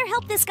 Let's better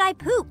help this guy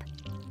poop.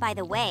 By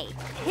the way,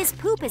 his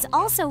poop is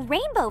also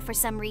rainbow for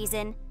some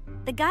reason.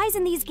 The guys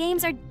in these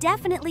games are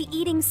definitely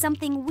eating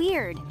something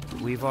weird.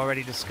 We've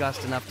already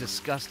discussed enough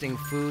disgusting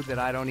food that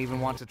I don't even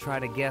want to try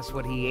to guess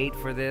what he ate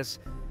for this,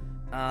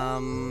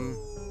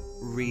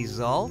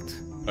 result?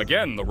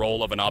 Again, the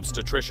role of an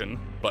obstetrician,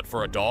 but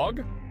for a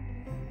dog?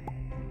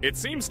 It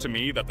seems to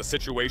me that the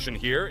situation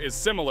here is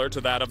similar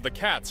to that of the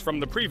cats from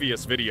the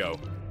previous video.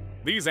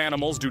 These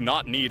animals do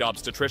not need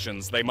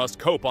obstetricians, they must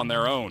cope on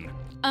their own.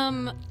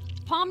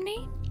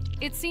 Pomni?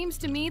 It seems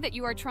to me that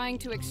you are trying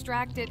to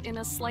extract it in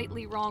a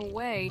slightly wrong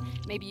way.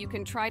 Maybe you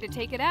can try to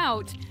take it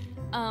out,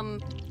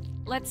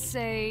 let's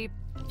say,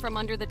 from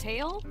under the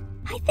tail?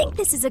 I think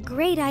this is a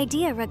great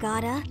idea,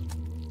 Regatta.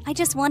 I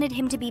just wanted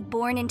him to be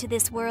born into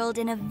this world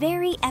in a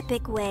very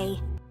epic way.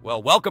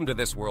 Well, welcome to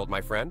this world,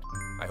 my friend.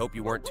 I hope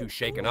you weren't too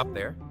shaken up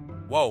there.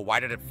 Whoa, why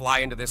did it fly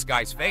into this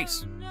guy's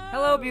face?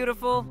 Hello,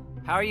 beautiful.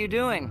 How are you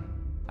doing?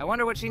 I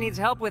wonder what she needs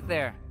help with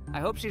there. I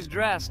hope she's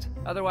dressed.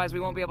 Otherwise, we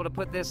won't be able to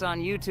put this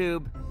on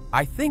YouTube.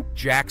 I think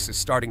Jax is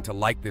starting to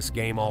like this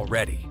game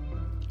already.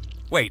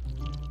 Wait,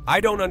 I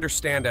don't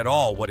understand at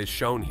all what is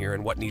shown here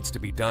and what needs to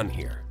be done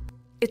here.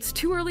 It's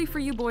too early for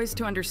you boys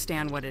to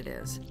understand what it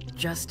is.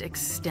 Just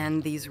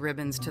extend these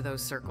ribbons to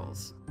those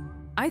circles.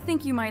 I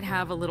think you might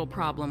have a little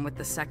problem with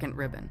the second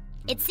ribbon.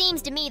 It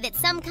seems to me that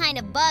some kind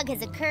of bug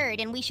has occurred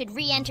and we should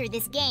re-enter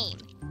this game.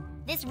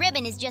 This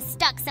ribbon is just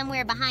stuck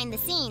somewhere behind the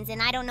scenes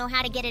and I don't know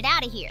how to get it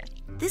out of here.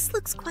 This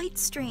looks quite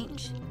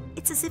strange.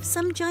 It's as if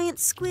some giant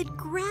squid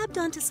grabbed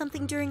onto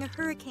something during a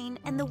hurricane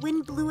and the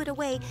wind blew it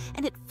away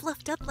and it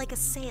fluffed up like a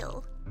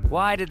sail.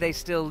 Why did they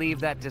still leave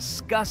that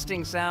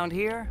disgusting sound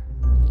here?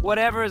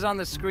 Whatever is on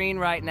the screen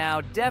right now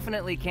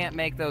definitely can't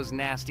make those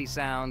nasty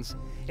sounds.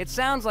 It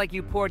sounds like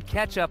you poured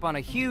ketchup on a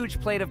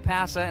huge plate of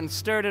pasta and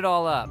stirred it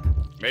all up.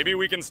 Maybe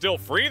we can still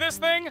free this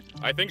thing?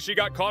 I think she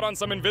got caught on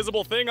some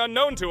invisible thing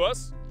unknown to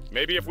us.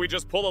 Maybe if we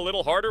just pull a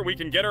little harder, we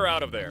can get her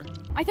out of there.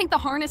 I think the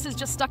harness is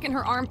just stuck in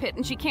her armpit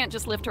and she can't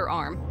just lift her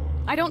arm.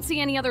 I don't see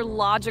any other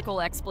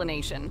logical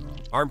explanation.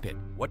 Armpit.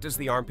 What does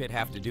the armpit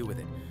have to do with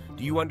it?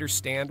 Do you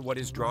understand what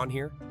is drawn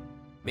here?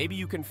 Maybe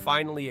you can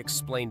finally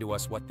explain to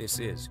us what this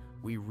is.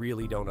 We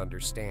really don't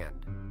understand.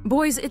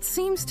 Boys, it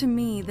seems to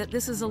me that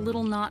this is a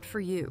little not for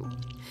you.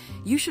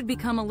 You should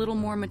become a little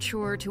more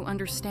mature to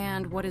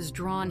understand what is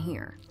drawn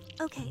here.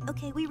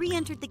 Okay, we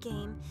re-entered the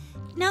game.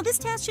 Now this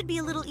task should be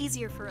a little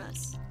easier for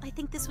us. I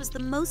think this was the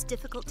most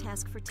difficult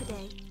task for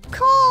today.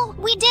 Cool,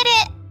 we did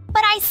it!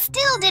 But I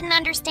still didn't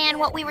understand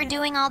what we were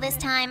doing all this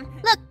time.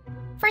 Look,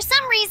 for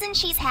some reason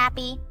she's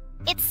happy.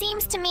 It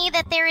seems to me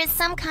that there is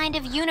some kind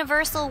of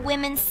universal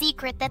women's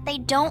secret that they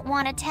don't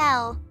want to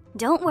tell.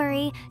 Don't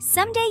worry,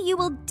 someday you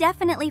will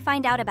definitely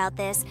find out about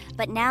this,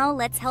 but now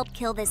let's help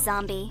kill this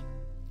zombie.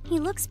 He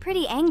looks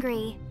pretty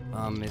angry.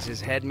 Is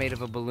his head made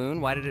of a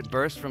balloon? Why did it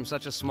burst from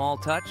such a small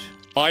touch?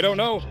 I don't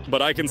know,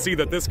 but I can see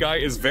that this guy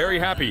is very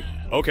happy.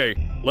 Okay,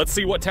 let's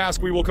see what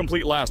task we will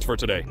complete last for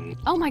today.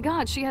 Oh my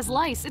god, she has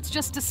lice. It's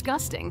just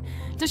disgusting.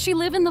 Does she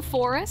live in the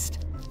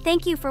forest?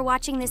 Thank you for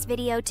watching this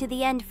video to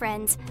the end,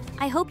 friends.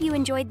 I hope you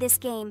enjoyed this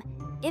game.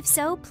 If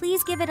so,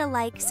 please give it a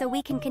like so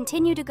we can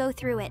continue to go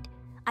through it.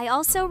 I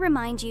also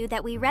remind you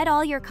that we read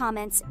all your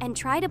comments and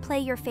try to play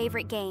your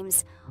favorite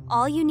games.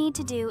 All you need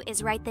to do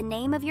is write the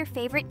name of your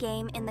favorite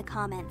game in the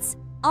comments.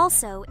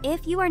 Also,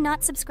 if you are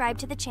not subscribed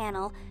to the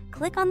channel,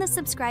 click on the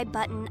subscribe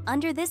button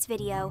under this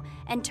video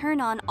and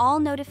turn on all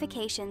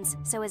notifications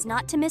so as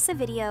not to miss a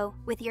video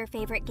with your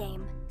favorite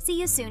game. See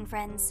you soon,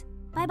 friends.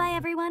 Bye-bye,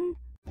 everyone.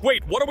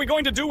 Wait, what are we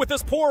going to do with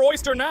this poor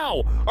oyster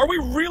now? Are we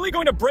really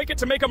going to break it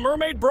to make a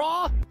mermaid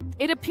bra?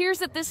 It appears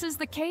that this is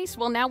the case.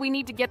 Well, now we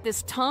need to get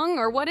this tongue,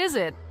 or what is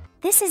it?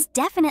 This is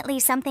definitely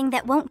something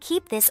that won't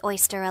keep this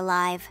oyster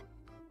alive.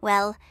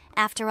 Well,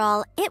 after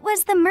all, it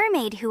was the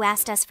mermaid who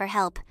asked us for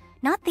help,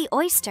 not the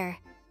oyster.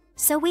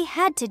 So we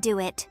had to do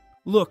it.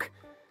 Look,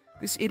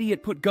 this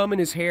idiot put gum in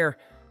his hair.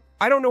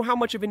 I don't know how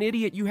much of an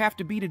idiot you have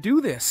to be to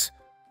do this.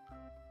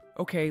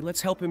 Okay,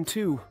 let's help him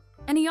too.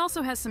 And he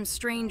also has some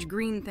strange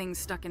green things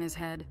stuck in his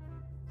head.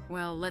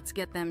 Well, let's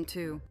get them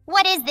too.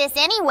 What is this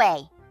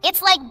anyway?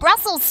 It's like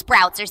Brussels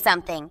sprouts or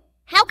something.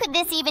 How could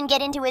this even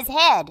get into his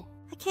head?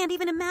 I can't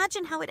even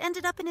imagine how it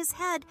ended up in his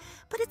head,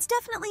 but it's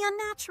definitely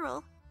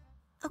unnatural.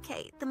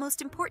 Okay, the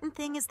most important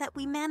thing is that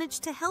we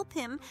managed to help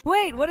him.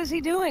 Wait, what is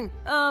he doing?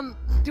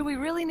 Do we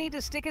really need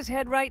to stick his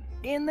head right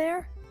in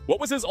there? What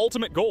was his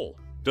ultimate goal?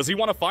 Does he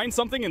want to find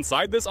something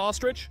inside this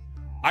ostrich?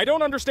 I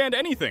don't understand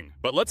anything,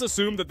 but let's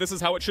assume that this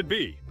is how it should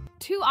be.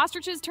 2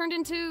 ostriches turned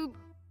into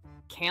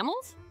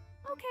camels?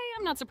 Okay,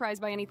 I'm not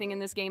surprised by anything in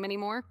this game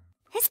anymore.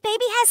 His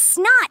baby has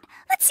snot.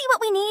 Let's see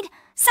what we need.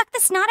 Suck the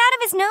snot out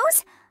of his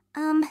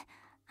nose?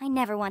 I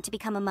never want to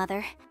become a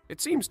mother. It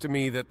seems to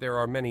me that there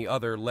are many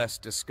other less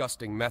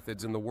disgusting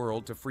methods in the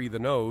world to free the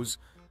nose.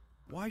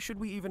 Why should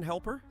we even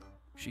help her?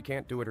 She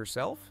can't do it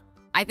herself?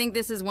 I think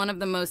this is one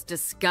of the most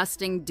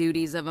disgusting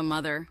duties of a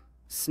mother.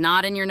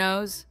 Snot in your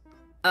nose?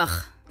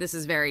 Ugh, this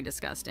is very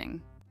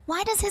disgusting.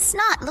 Why does his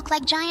snot look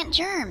like giant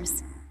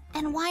germs?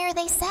 And why are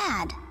they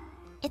sad?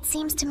 It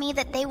seems to me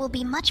that they will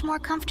be much more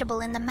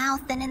comfortable in the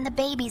mouth than in the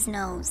baby's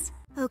nose.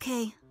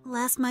 Okay,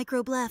 last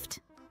microbe left.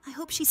 I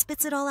hope she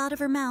spits it all out of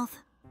her mouth.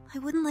 I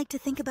wouldn't like to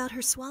think about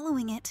her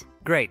swallowing it.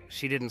 Great,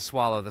 she didn't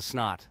swallow the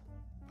snot.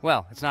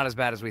 Well, it's not as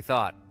bad as we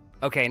thought.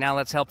 Okay, now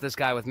let's help this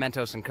guy with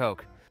Mentos and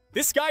Coke.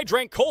 This guy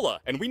drank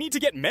cola, and we need to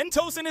get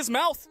Mentos in his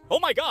mouth? Oh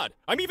my god,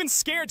 I'm even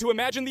scared to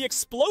imagine the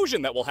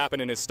explosion that will happen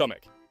in his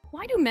stomach.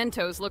 Why do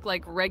Mentos look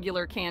like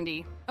regular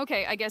candy?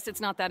 Okay, I guess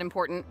it's not that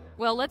important.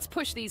 Well, let's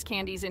push these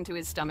candies into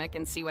his stomach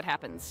and see what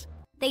happens.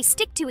 They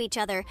stick to each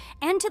other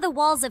and to the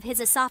walls of his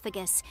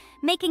esophagus,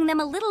 making them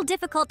a little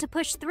difficult to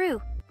push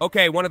through.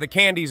 Okay, one of the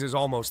candies is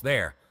almost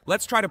there.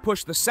 Let's try to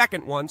push the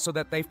second one so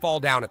that they fall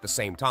down at the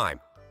same time.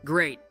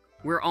 Great,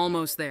 we're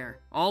almost there.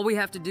 All we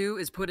have to do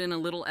is put in a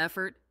little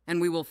effort, and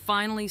we will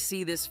finally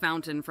see this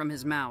fountain from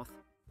his mouth.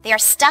 They are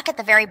stuck at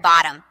the very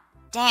bottom.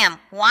 Damn,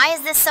 why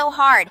is this so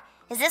hard?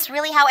 Is this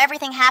really how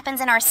everything happens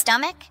in our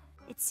stomach?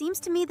 It seems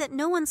to me that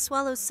no one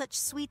swallows such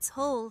sweets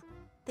whole.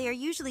 They are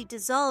usually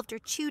dissolved or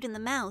chewed in the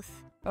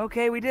mouth.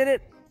 Okay, we did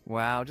it.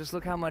 Wow, just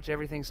look how much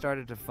everything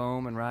started to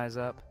foam and rise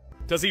up.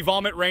 Does he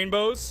vomit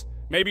rainbows?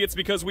 Maybe it's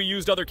because we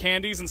used other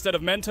candies instead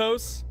of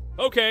Mentos?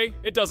 Okay,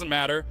 it doesn't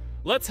matter.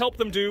 Let's help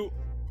them do...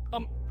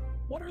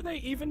 what are they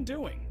even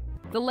doing?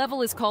 The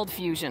level is called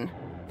Fusion.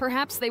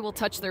 Perhaps they will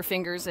touch their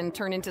fingers and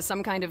turn into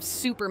some kind of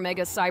super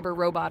mega cyber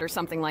robot or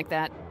something like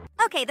that.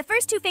 Okay, the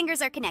first 2 fingers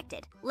are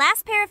connected.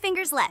 Last pair of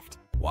fingers left.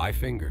 Why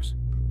fingers?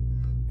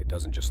 It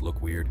doesn't just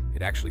look weird,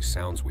 it actually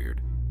sounds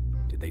weird.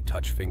 Did they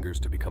touch fingers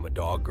to become a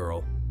dog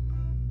girl?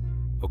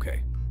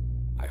 Okay,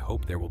 I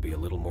hope there will be a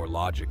little more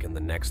logic in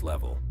the next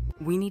level.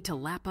 We need to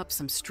lap up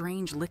some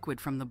strange liquid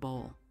from the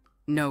bowl.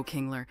 No,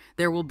 Kingler,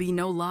 there will be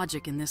no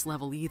logic in this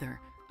level either.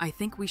 I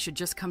think we should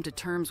just come to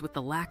terms with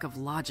the lack of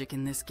logic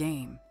in this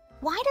game.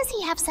 Why does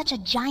he have such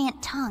a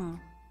giant tongue?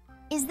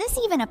 Is this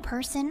even a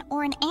person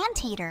or an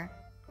anteater?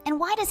 And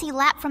why does he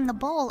lap from the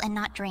bowl and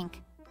not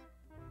drink?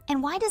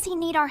 And why does he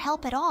need our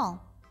help at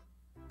all?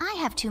 I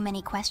have too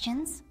many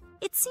questions.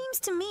 It seems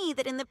to me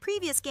that in the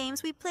previous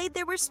games we played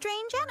there were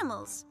strange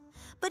animals.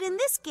 But in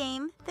this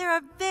game, there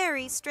are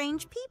very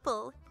strange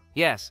people.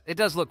 Yes, it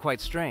does look quite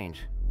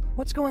strange.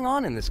 What's going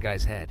on in this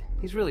guy's head?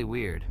 He's really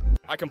weird.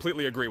 I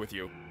completely agree with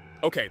you.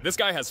 Okay, this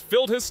guy has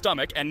filled his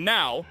stomach, and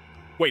now...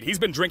 Wait, he's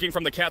been drinking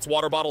from the cat's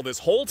water bottle this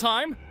whole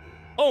time?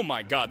 Oh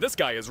my god, this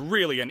guy is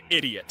really an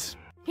idiot.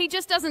 He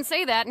just doesn't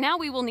say that. Now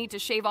we will need to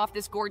shave off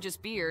this gorgeous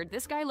beard.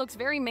 This guy looks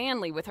very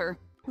manly with her.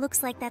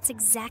 Looks like that's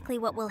exactly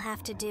what we'll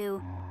have to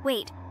do.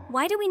 Wait,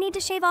 why do we need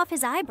to shave off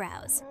his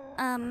eyebrows?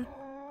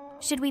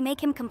 Should we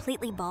make him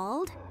completely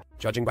bald?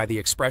 Judging by the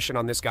expression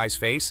on this guy's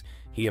face,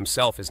 he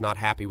himself is not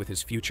happy with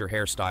his future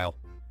hairstyle.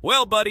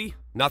 Well, buddy,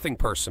 nothing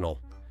personal.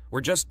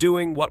 We're just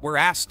doing what we're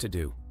asked to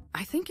do.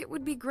 I think it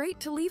would be great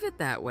to leave it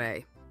that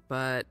way,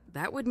 but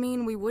that would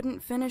mean we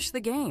wouldn't finish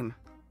the game.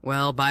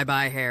 Well,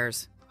 bye-bye,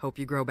 hairs. Hope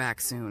you grow back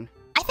soon.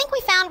 I think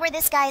we found where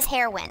this guy's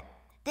hair went.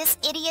 This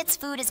idiot's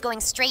food is going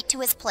straight to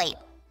his plate.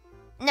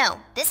 No,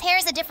 this hair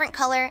is a different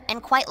color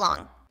and quite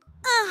long.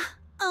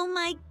 Oh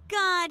my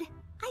god.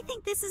 I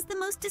think this is the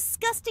most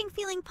disgusting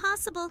feeling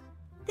possible.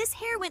 This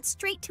hair went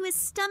straight to his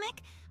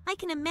stomach. I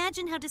can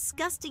imagine how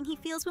disgusting he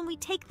feels when we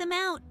take them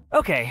out.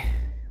 Okay,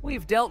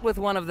 we've dealt with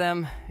one of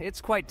them.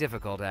 It's quite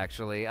difficult,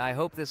 actually. I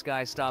hope this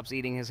guy stops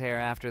eating his hair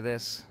after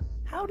this.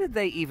 How did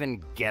they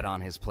even get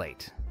on his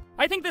plate?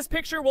 I think this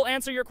picture will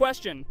answer your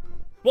question.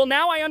 Well,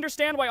 now I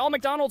understand why all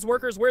McDonald's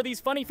workers wear these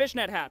funny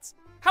fishnet hats.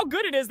 How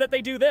good it is that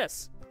they do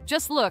this.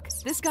 Just look,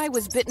 this guy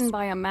was bitten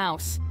by a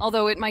mouse.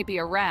 Although it might be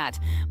a rat.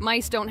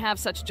 Mice don't have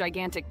such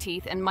gigantic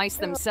teeth, and mice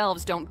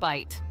themselves don't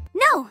bite.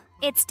 No,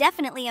 it's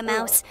definitely a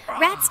mouse.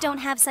 Rats don't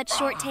have such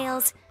short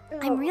tails.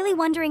 I'm really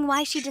wondering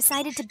why she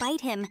decided to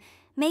bite him.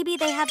 Maybe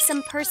they have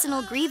some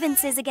personal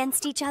grievances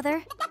against each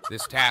other.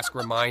 This task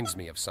reminds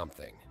me of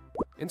something.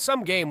 In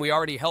some game, we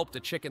already helped a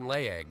chicken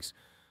lay eggs.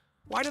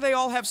 Why do they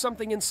all have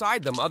something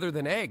inside them other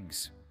than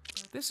eggs?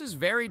 This is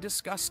very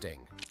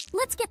disgusting.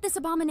 Let's get this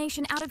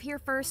abomination out of here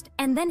first,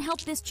 and then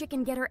help this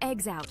chicken get her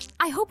eggs out.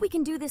 I hope we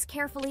can do this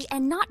carefully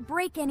and not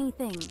break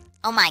anything.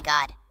 Oh my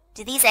god,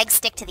 do these eggs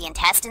stick to the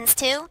intestines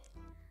too?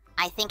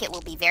 I think it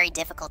will be very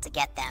difficult to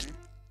get them.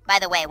 By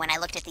the way, when I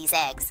looked at these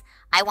eggs,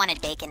 I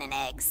wanted bacon and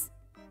eggs.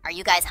 Are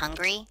you guys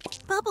hungry?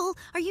 Bubble,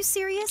 are you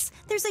serious?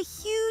 There's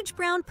a huge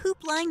brown poop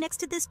lying next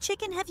to this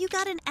chicken. Have you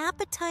got an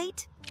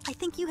appetite? I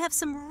think you have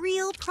some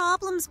real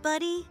problems,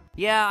 buddy.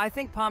 Yeah, I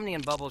think Pomni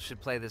and Bubbles should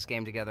play this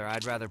game together.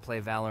 I'd rather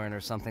play Valorant or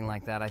something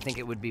like that. I think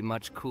it would be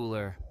much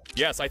cooler.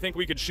 Yes, I think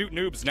we could shoot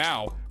noobs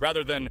now,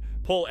 rather than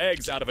pull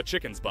eggs out of a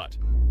chicken's butt.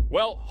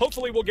 Well,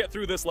 hopefully we'll get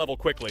through this level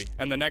quickly,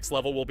 and the next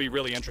level will be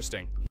really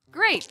interesting.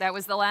 Great, that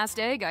was the last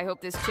egg. I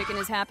hope this chicken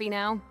is happy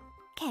now.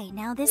 Okay,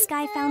 now this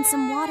guy found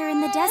some water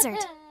in the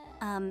desert.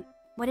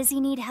 What does he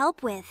need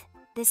help with?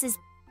 This is...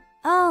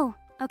 Oh,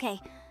 okay.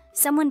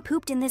 Someone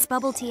pooped in this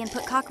bubble tea and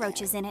put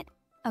cockroaches in it.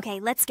 Okay,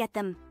 let's get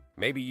them.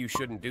 Maybe you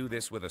shouldn't do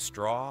this with a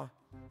straw?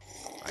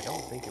 I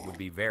don't think it would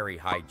be very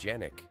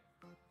hygienic.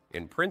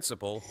 In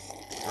principle,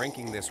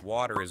 drinking this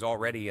water is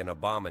already an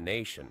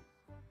abomination.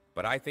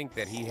 But I think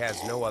that he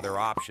has no other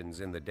options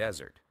in the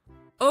desert.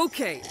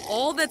 Okay,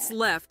 all that's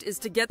left is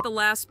to get the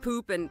last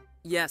poop and...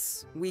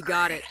 Yes, we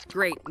got it.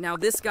 Great, now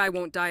this guy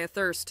won't die of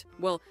thirst.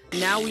 Well,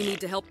 now we need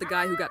to help the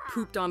guy who got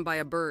pooped on by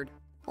a bird.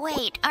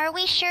 Wait, are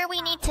we sure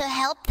we need to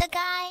help the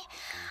guy?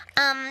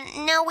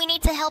 No, we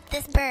need to help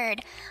this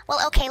bird. Well,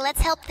 okay, let's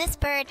help this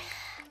bird.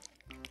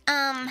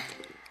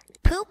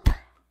 Poop?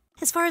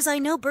 As far as I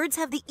know, birds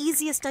have the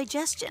easiest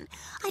digestion.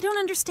 I don't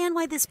understand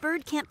why this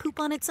bird can't poop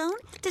on its own.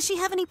 Does she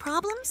have any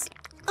problems?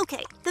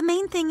 Okay, the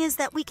main thing is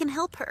that we can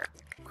help her.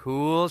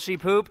 Cool, she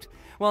pooped.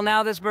 Well,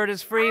 now this bird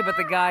is free, but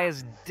the guy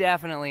is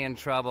definitely in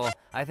trouble.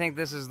 I think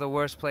this is the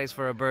worst place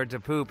for a bird to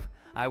poop.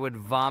 I would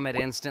vomit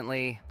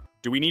instantly.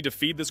 Do we need to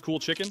feed this cool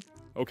chicken?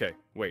 Okay,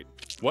 wait.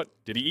 What?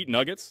 Did he eat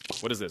nuggets?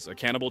 What is this, a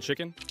cannibal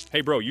chicken? Hey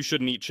bro, you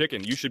shouldn't eat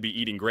chicken. You should be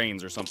eating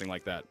grains or something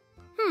like that.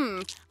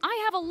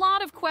 I have a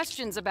lot of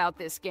questions about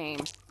this game.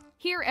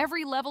 Here,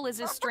 every level is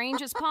as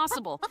strange as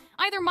possible.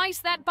 Either mice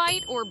that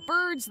bite, or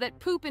birds that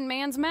poop in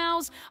man's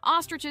mouths,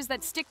 ostriches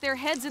that stick their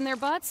heads in their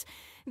butts.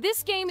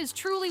 This game is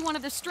truly one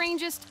of the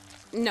strangest...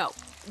 No,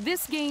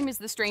 this game is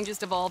the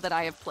strangest of all that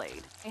I have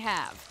played.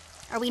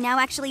 Are we now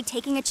actually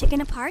taking a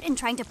chicken apart and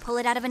trying to pull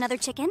it out of another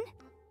chicken?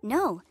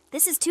 No,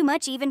 this is too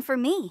much even for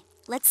me.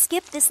 Let's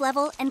skip this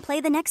level and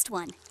play the next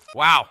one.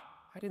 Wow,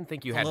 I didn't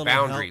think you had little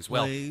boundaries. help,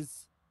 Well,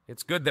 please.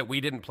 it's good that we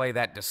didn't play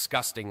that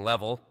disgusting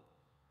level.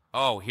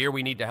 Oh, here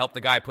we need to help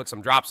the guy put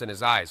some drops in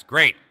his eyes.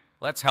 Great,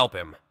 let's help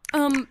him.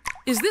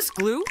 Is this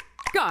glue?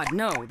 God,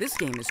 no, this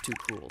game is too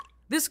cruel.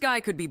 This guy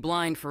could be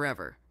blind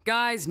forever.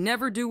 Guys,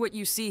 never do what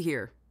you see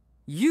here.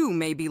 You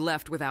may be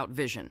left without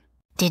vision.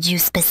 Did you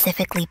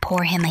specifically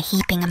pour him a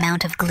heaping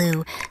amount of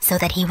glue so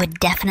that he would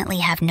definitely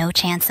have no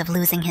chance of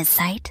losing his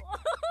sight?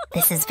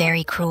 This is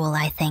very cruel,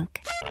 I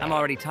think. I'm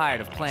already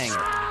tired of playing it,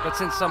 but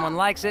since someone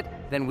likes it,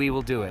 then we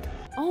will do it.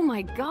 Oh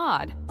my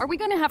god. Are we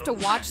gonna have to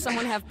watch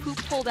someone have poop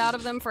pulled out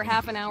of them for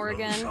half an hour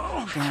again?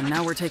 Damn,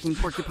 now we're taking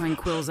porcupine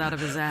quills out of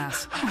his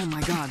ass. Oh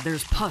my god,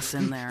 there's pus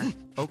in there.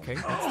 Okay,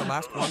 that's the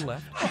last one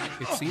left.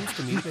 It seems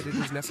to me that it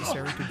is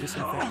necessary to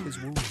disinfect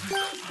his wound.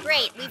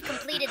 Great, we've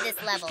completed this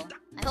level.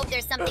 I hope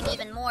there's something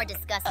even more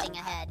disgusting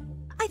ahead.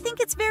 I think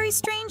it's very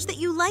strange that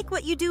you like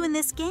what you do in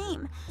this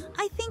game.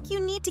 I think you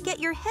need to get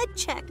your head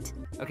checked.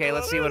 Okay,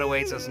 let's see what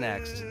awaits us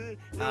next.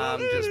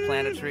 Just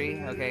plant a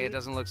tree? Okay, it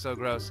doesn't look so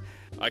gross.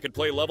 I could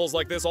play levels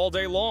like this all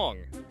day long.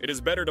 It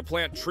is better to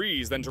plant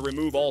trees than to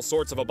remove all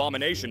sorts of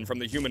abomination from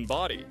the human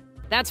body.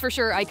 That's for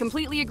sure. I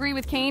completely agree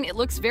with Kane. It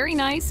looks very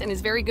nice and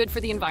is very good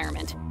for the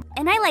environment.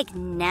 And I like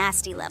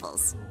nasty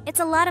levels. It's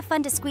a lot of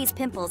fun to squeeze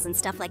pimples and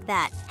stuff like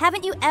that.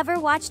 Haven't you ever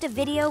watched a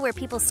video where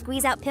people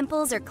squeeze out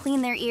pimples or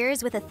clean their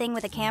ears with a thing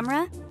with a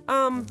camera?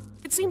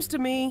 It seems to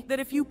me that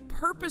if you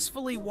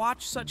purposefully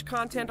watch such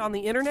content on the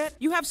internet,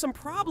 you have some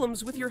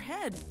problems with your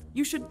head.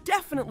 You should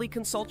definitely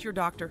consult your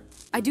doctor.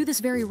 I do this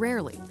very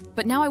rarely,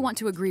 but now I want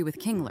to agree with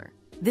Kingler.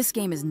 This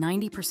game is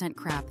 90%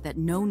 crap that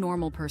no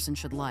normal person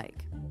should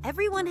like.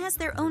 Everyone has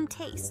their own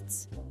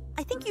tastes.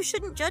 I think you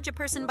shouldn't judge a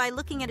person by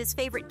looking at his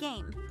favorite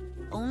game.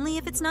 Only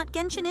if it's not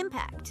Genshin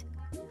Impact.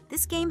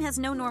 This game has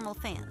no normal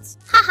fans.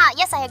 Haha,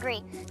 yes, I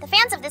agree. The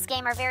fans of this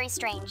game are very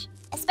strange,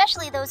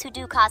 especially those who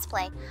do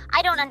cosplay.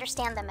 I don't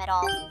understand them at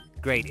all.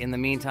 Great, in the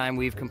meantime,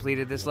 we've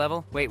completed this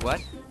level. Wait, what?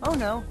 Oh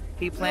no,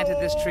 he planted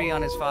this tree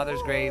on his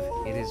father's grave.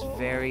 It is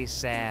very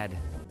sad.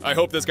 I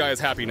hope this guy is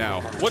happy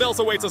now. What else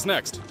awaits us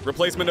next?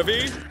 Replacement of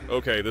E?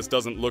 Okay, this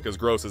doesn't look as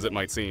gross as it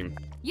might seem.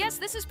 Yes,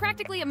 this is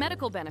practically a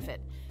medical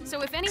benefit.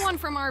 So if anyone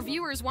from our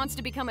viewers wants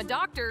to become a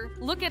doctor,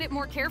 look at it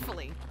more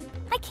carefully.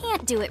 I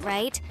can't do it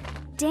right.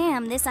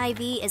 Damn, this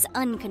IV is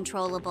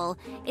uncontrollable.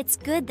 It's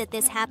good that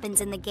this happens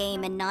in the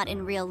game and not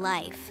in real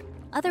life.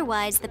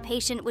 Otherwise, the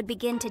patient would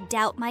begin to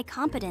doubt my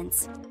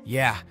competence.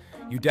 Yeah,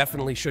 you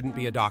definitely shouldn't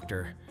be a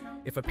doctor.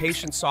 If a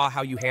patient saw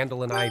how you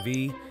handle an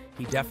IV,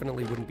 he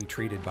definitely wouldn't be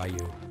treated by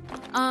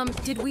you.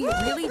 Did we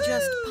really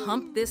just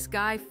pump this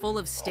guy full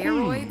of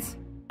steroids?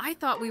 I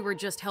thought we were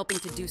just helping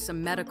to do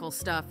some medical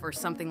stuff or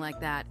something like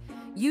that.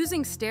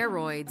 Using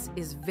steroids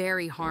is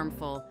very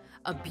harmful.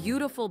 A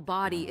beautiful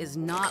body is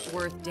not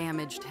worth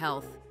damaged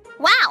health.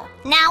 Wow,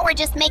 now we're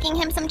just making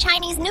him some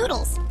Chinese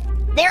noodles.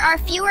 There are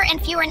fewer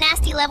and fewer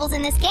nasty levels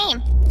in this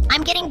game.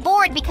 I'm getting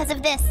bored because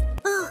of this.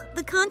 Ugh,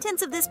 the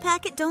contents of this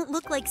packet don't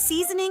look like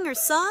seasoning or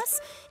sauce.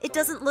 It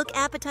doesn't look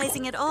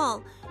appetizing at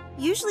all.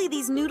 Usually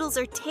these noodles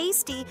are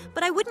tasty,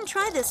 but I wouldn't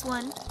try this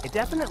one. It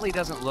definitely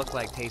doesn't look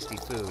like tasty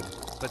food,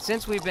 but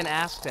since we've been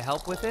asked to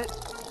help with it,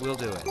 we'll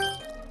do it.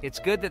 It's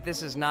good that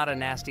this is not a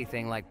nasty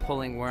thing like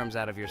pulling worms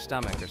out of your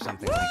stomach or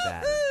something like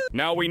that.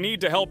 Now we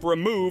need to help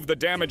remove the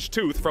damaged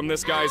tooth from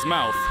this guy's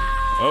mouth.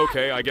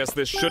 Okay, I guess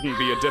this shouldn't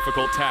be a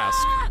difficult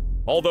task.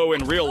 Although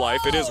in real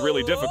life it is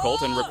really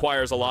difficult and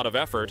requires a lot of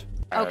effort.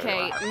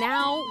 Okay,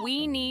 now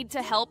we need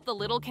to help the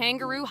little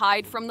kangaroo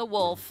hide from the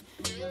wolf.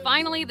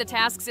 Finally, the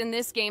tasks in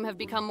this game have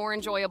become more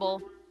enjoyable.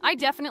 I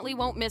definitely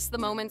won't miss the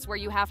moments where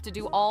you have to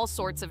do all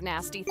sorts of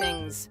nasty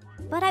things.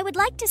 But I would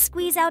like to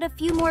squeeze out a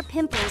few more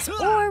pimples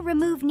or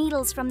remove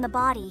needles from the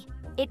body.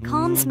 It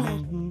calms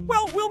me.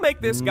 Well, we'll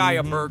make this guy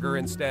a burger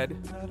instead.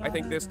 I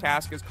think this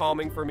task is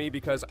calming for me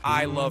because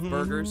I love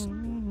burgers.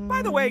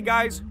 By the way,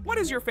 guys, what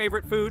is your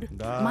favorite food?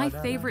 My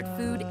favorite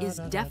food is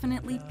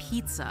definitely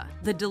pizza.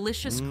 The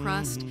delicious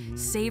crust,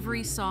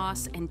 savory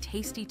sauce, and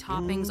tasty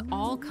toppings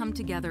all come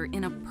together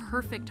in a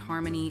perfect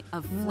harmony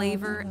of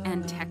flavor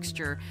and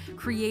texture,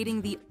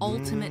 creating the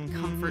ultimate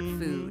comfort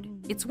food.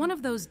 It's one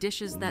of those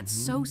dishes that's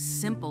so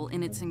simple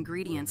in its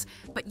ingredients,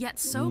 but yet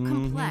so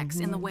complex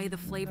in the way the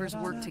flavors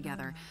work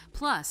together.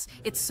 Plus,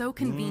 it's so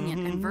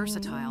convenient and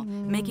versatile,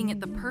 making it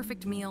the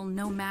perfect meal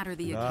no matter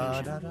the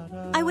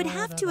occasion. I would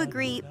have to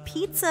agree,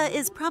 pizza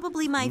is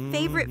probably my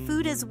favorite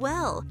food as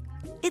well.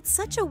 It's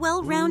such a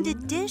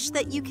well-rounded dish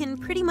that you can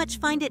pretty much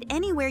find it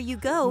anywhere you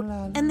go,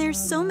 and there's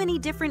so many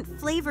different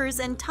flavors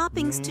and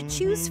toppings to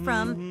choose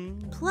from.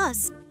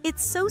 Plus,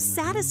 it's so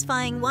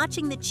satisfying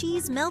watching the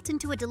cheese melt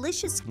into a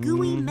delicious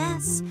gooey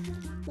mess.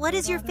 What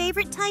is your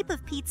favorite type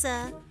of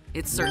pizza?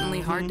 It's certainly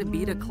hard to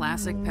beat a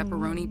classic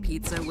pepperoni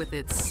pizza with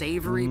its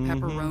savory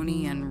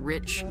pepperoni and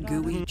rich,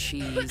 gooey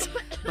cheese,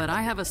 but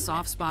I have a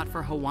soft spot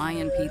for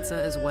Hawaiian pizza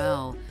as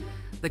well.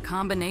 The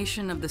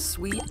combination of the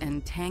sweet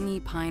and tangy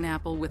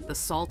pineapple with the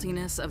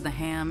saltiness of the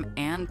ham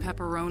and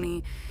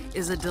pepperoni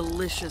is a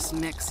delicious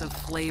mix of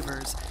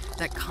flavors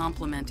that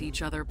complement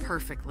each other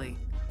perfectly.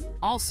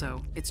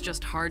 Also, it's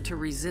just hard to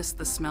resist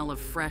the smell of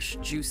fresh,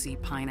 juicy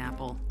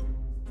pineapple.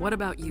 What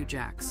about you,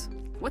 Jax?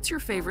 What's your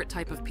favorite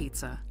type of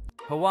pizza?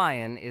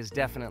 Hawaiian is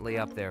definitely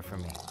up there for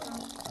me.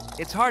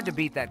 It's hard to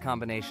beat that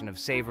combination of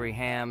savory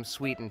ham,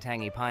 sweet and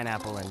tangy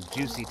pineapple, and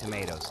juicy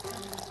tomatoes.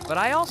 But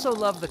I also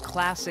love the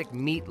classic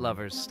meat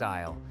lovers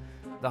style.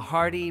 The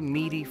hearty,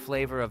 meaty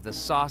flavor of the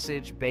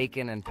sausage,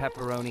 bacon, and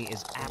pepperoni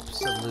is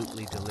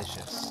absolutely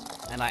delicious.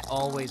 And I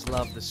always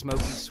love the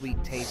smoky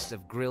sweet taste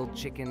of grilled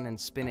chicken and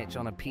spinach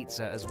on a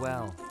pizza as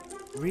well.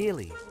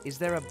 Really, is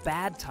there a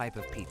bad type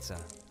of pizza?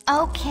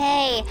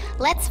 Okay,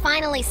 let's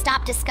finally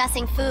stop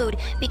discussing food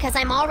because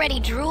I'm already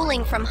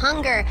drooling from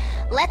hunger.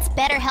 Let's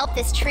better help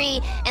this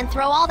tree and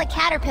throw all the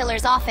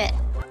caterpillars off it.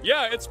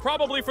 Yeah, it's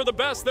probably for the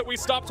best that we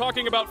stop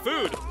talking about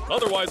food.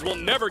 Otherwise, we'll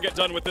never get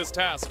done with this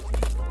task.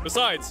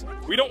 Besides,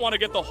 we don't want to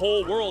get the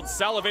whole world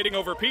salivating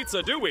over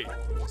pizza, do we?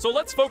 So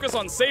let's focus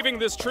on saving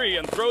this tree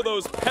and throw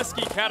those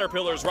pesky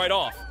caterpillars right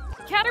off.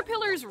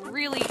 Caterpillars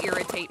really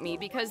irritate me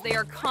because they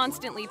are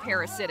constantly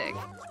parasitic.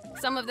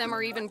 Some of them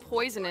are even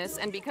poisonous,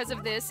 and because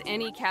of this,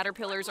 any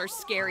caterpillars are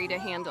scary to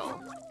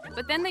handle.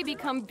 But then they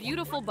become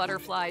beautiful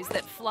butterflies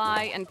that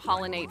fly and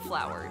pollinate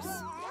flowers.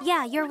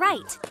 Yeah, you're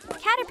right.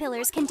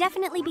 Caterpillars can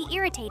definitely be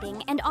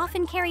irritating and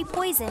often carry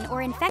poison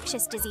or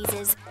infectious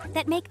diseases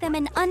that make them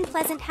an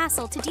unpleasant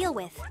hassle to deal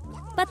with.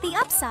 But the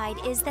upside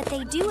is that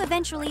they do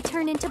eventually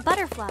turn into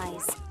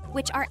butterflies,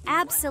 which are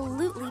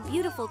absolutely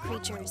beautiful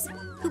creatures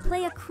who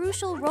play a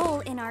crucial role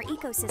in our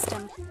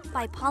ecosystem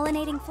by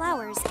pollinating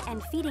flowers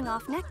and feeding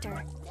off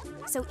nectar.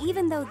 So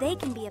even though they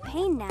can be a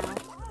pain now,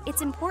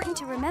 it's important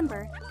to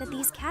remember that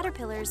these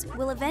caterpillars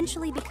will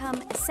eventually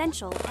become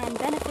essential and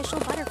beneficial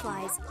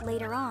butterflies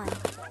later on.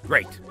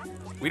 Great.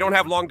 We don't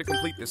have long to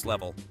complete this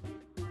level.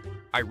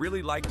 I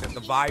really like that the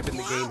vibe in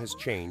the game has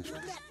changed,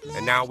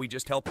 and now we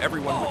just help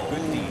everyone with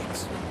good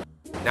deeds.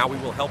 Now we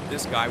will help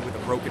this guy with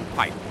a broken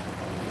pipe,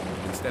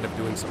 instead of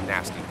doing some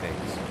nasty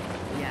things.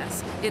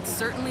 Yes, it's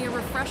certainly a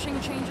refreshing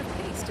change of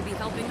pace to be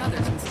helping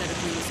others instead of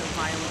being so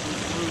violently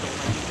brutal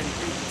like we've been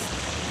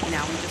previously.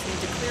 Now we just need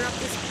to clear up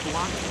this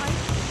blocked pipe,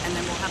 and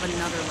then we'll have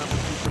another level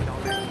complete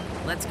already.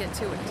 Let's get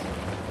to it.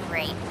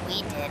 Great,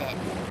 we did it.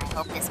 I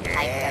hope this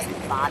pipe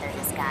doesn't bother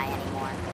this guy anymore.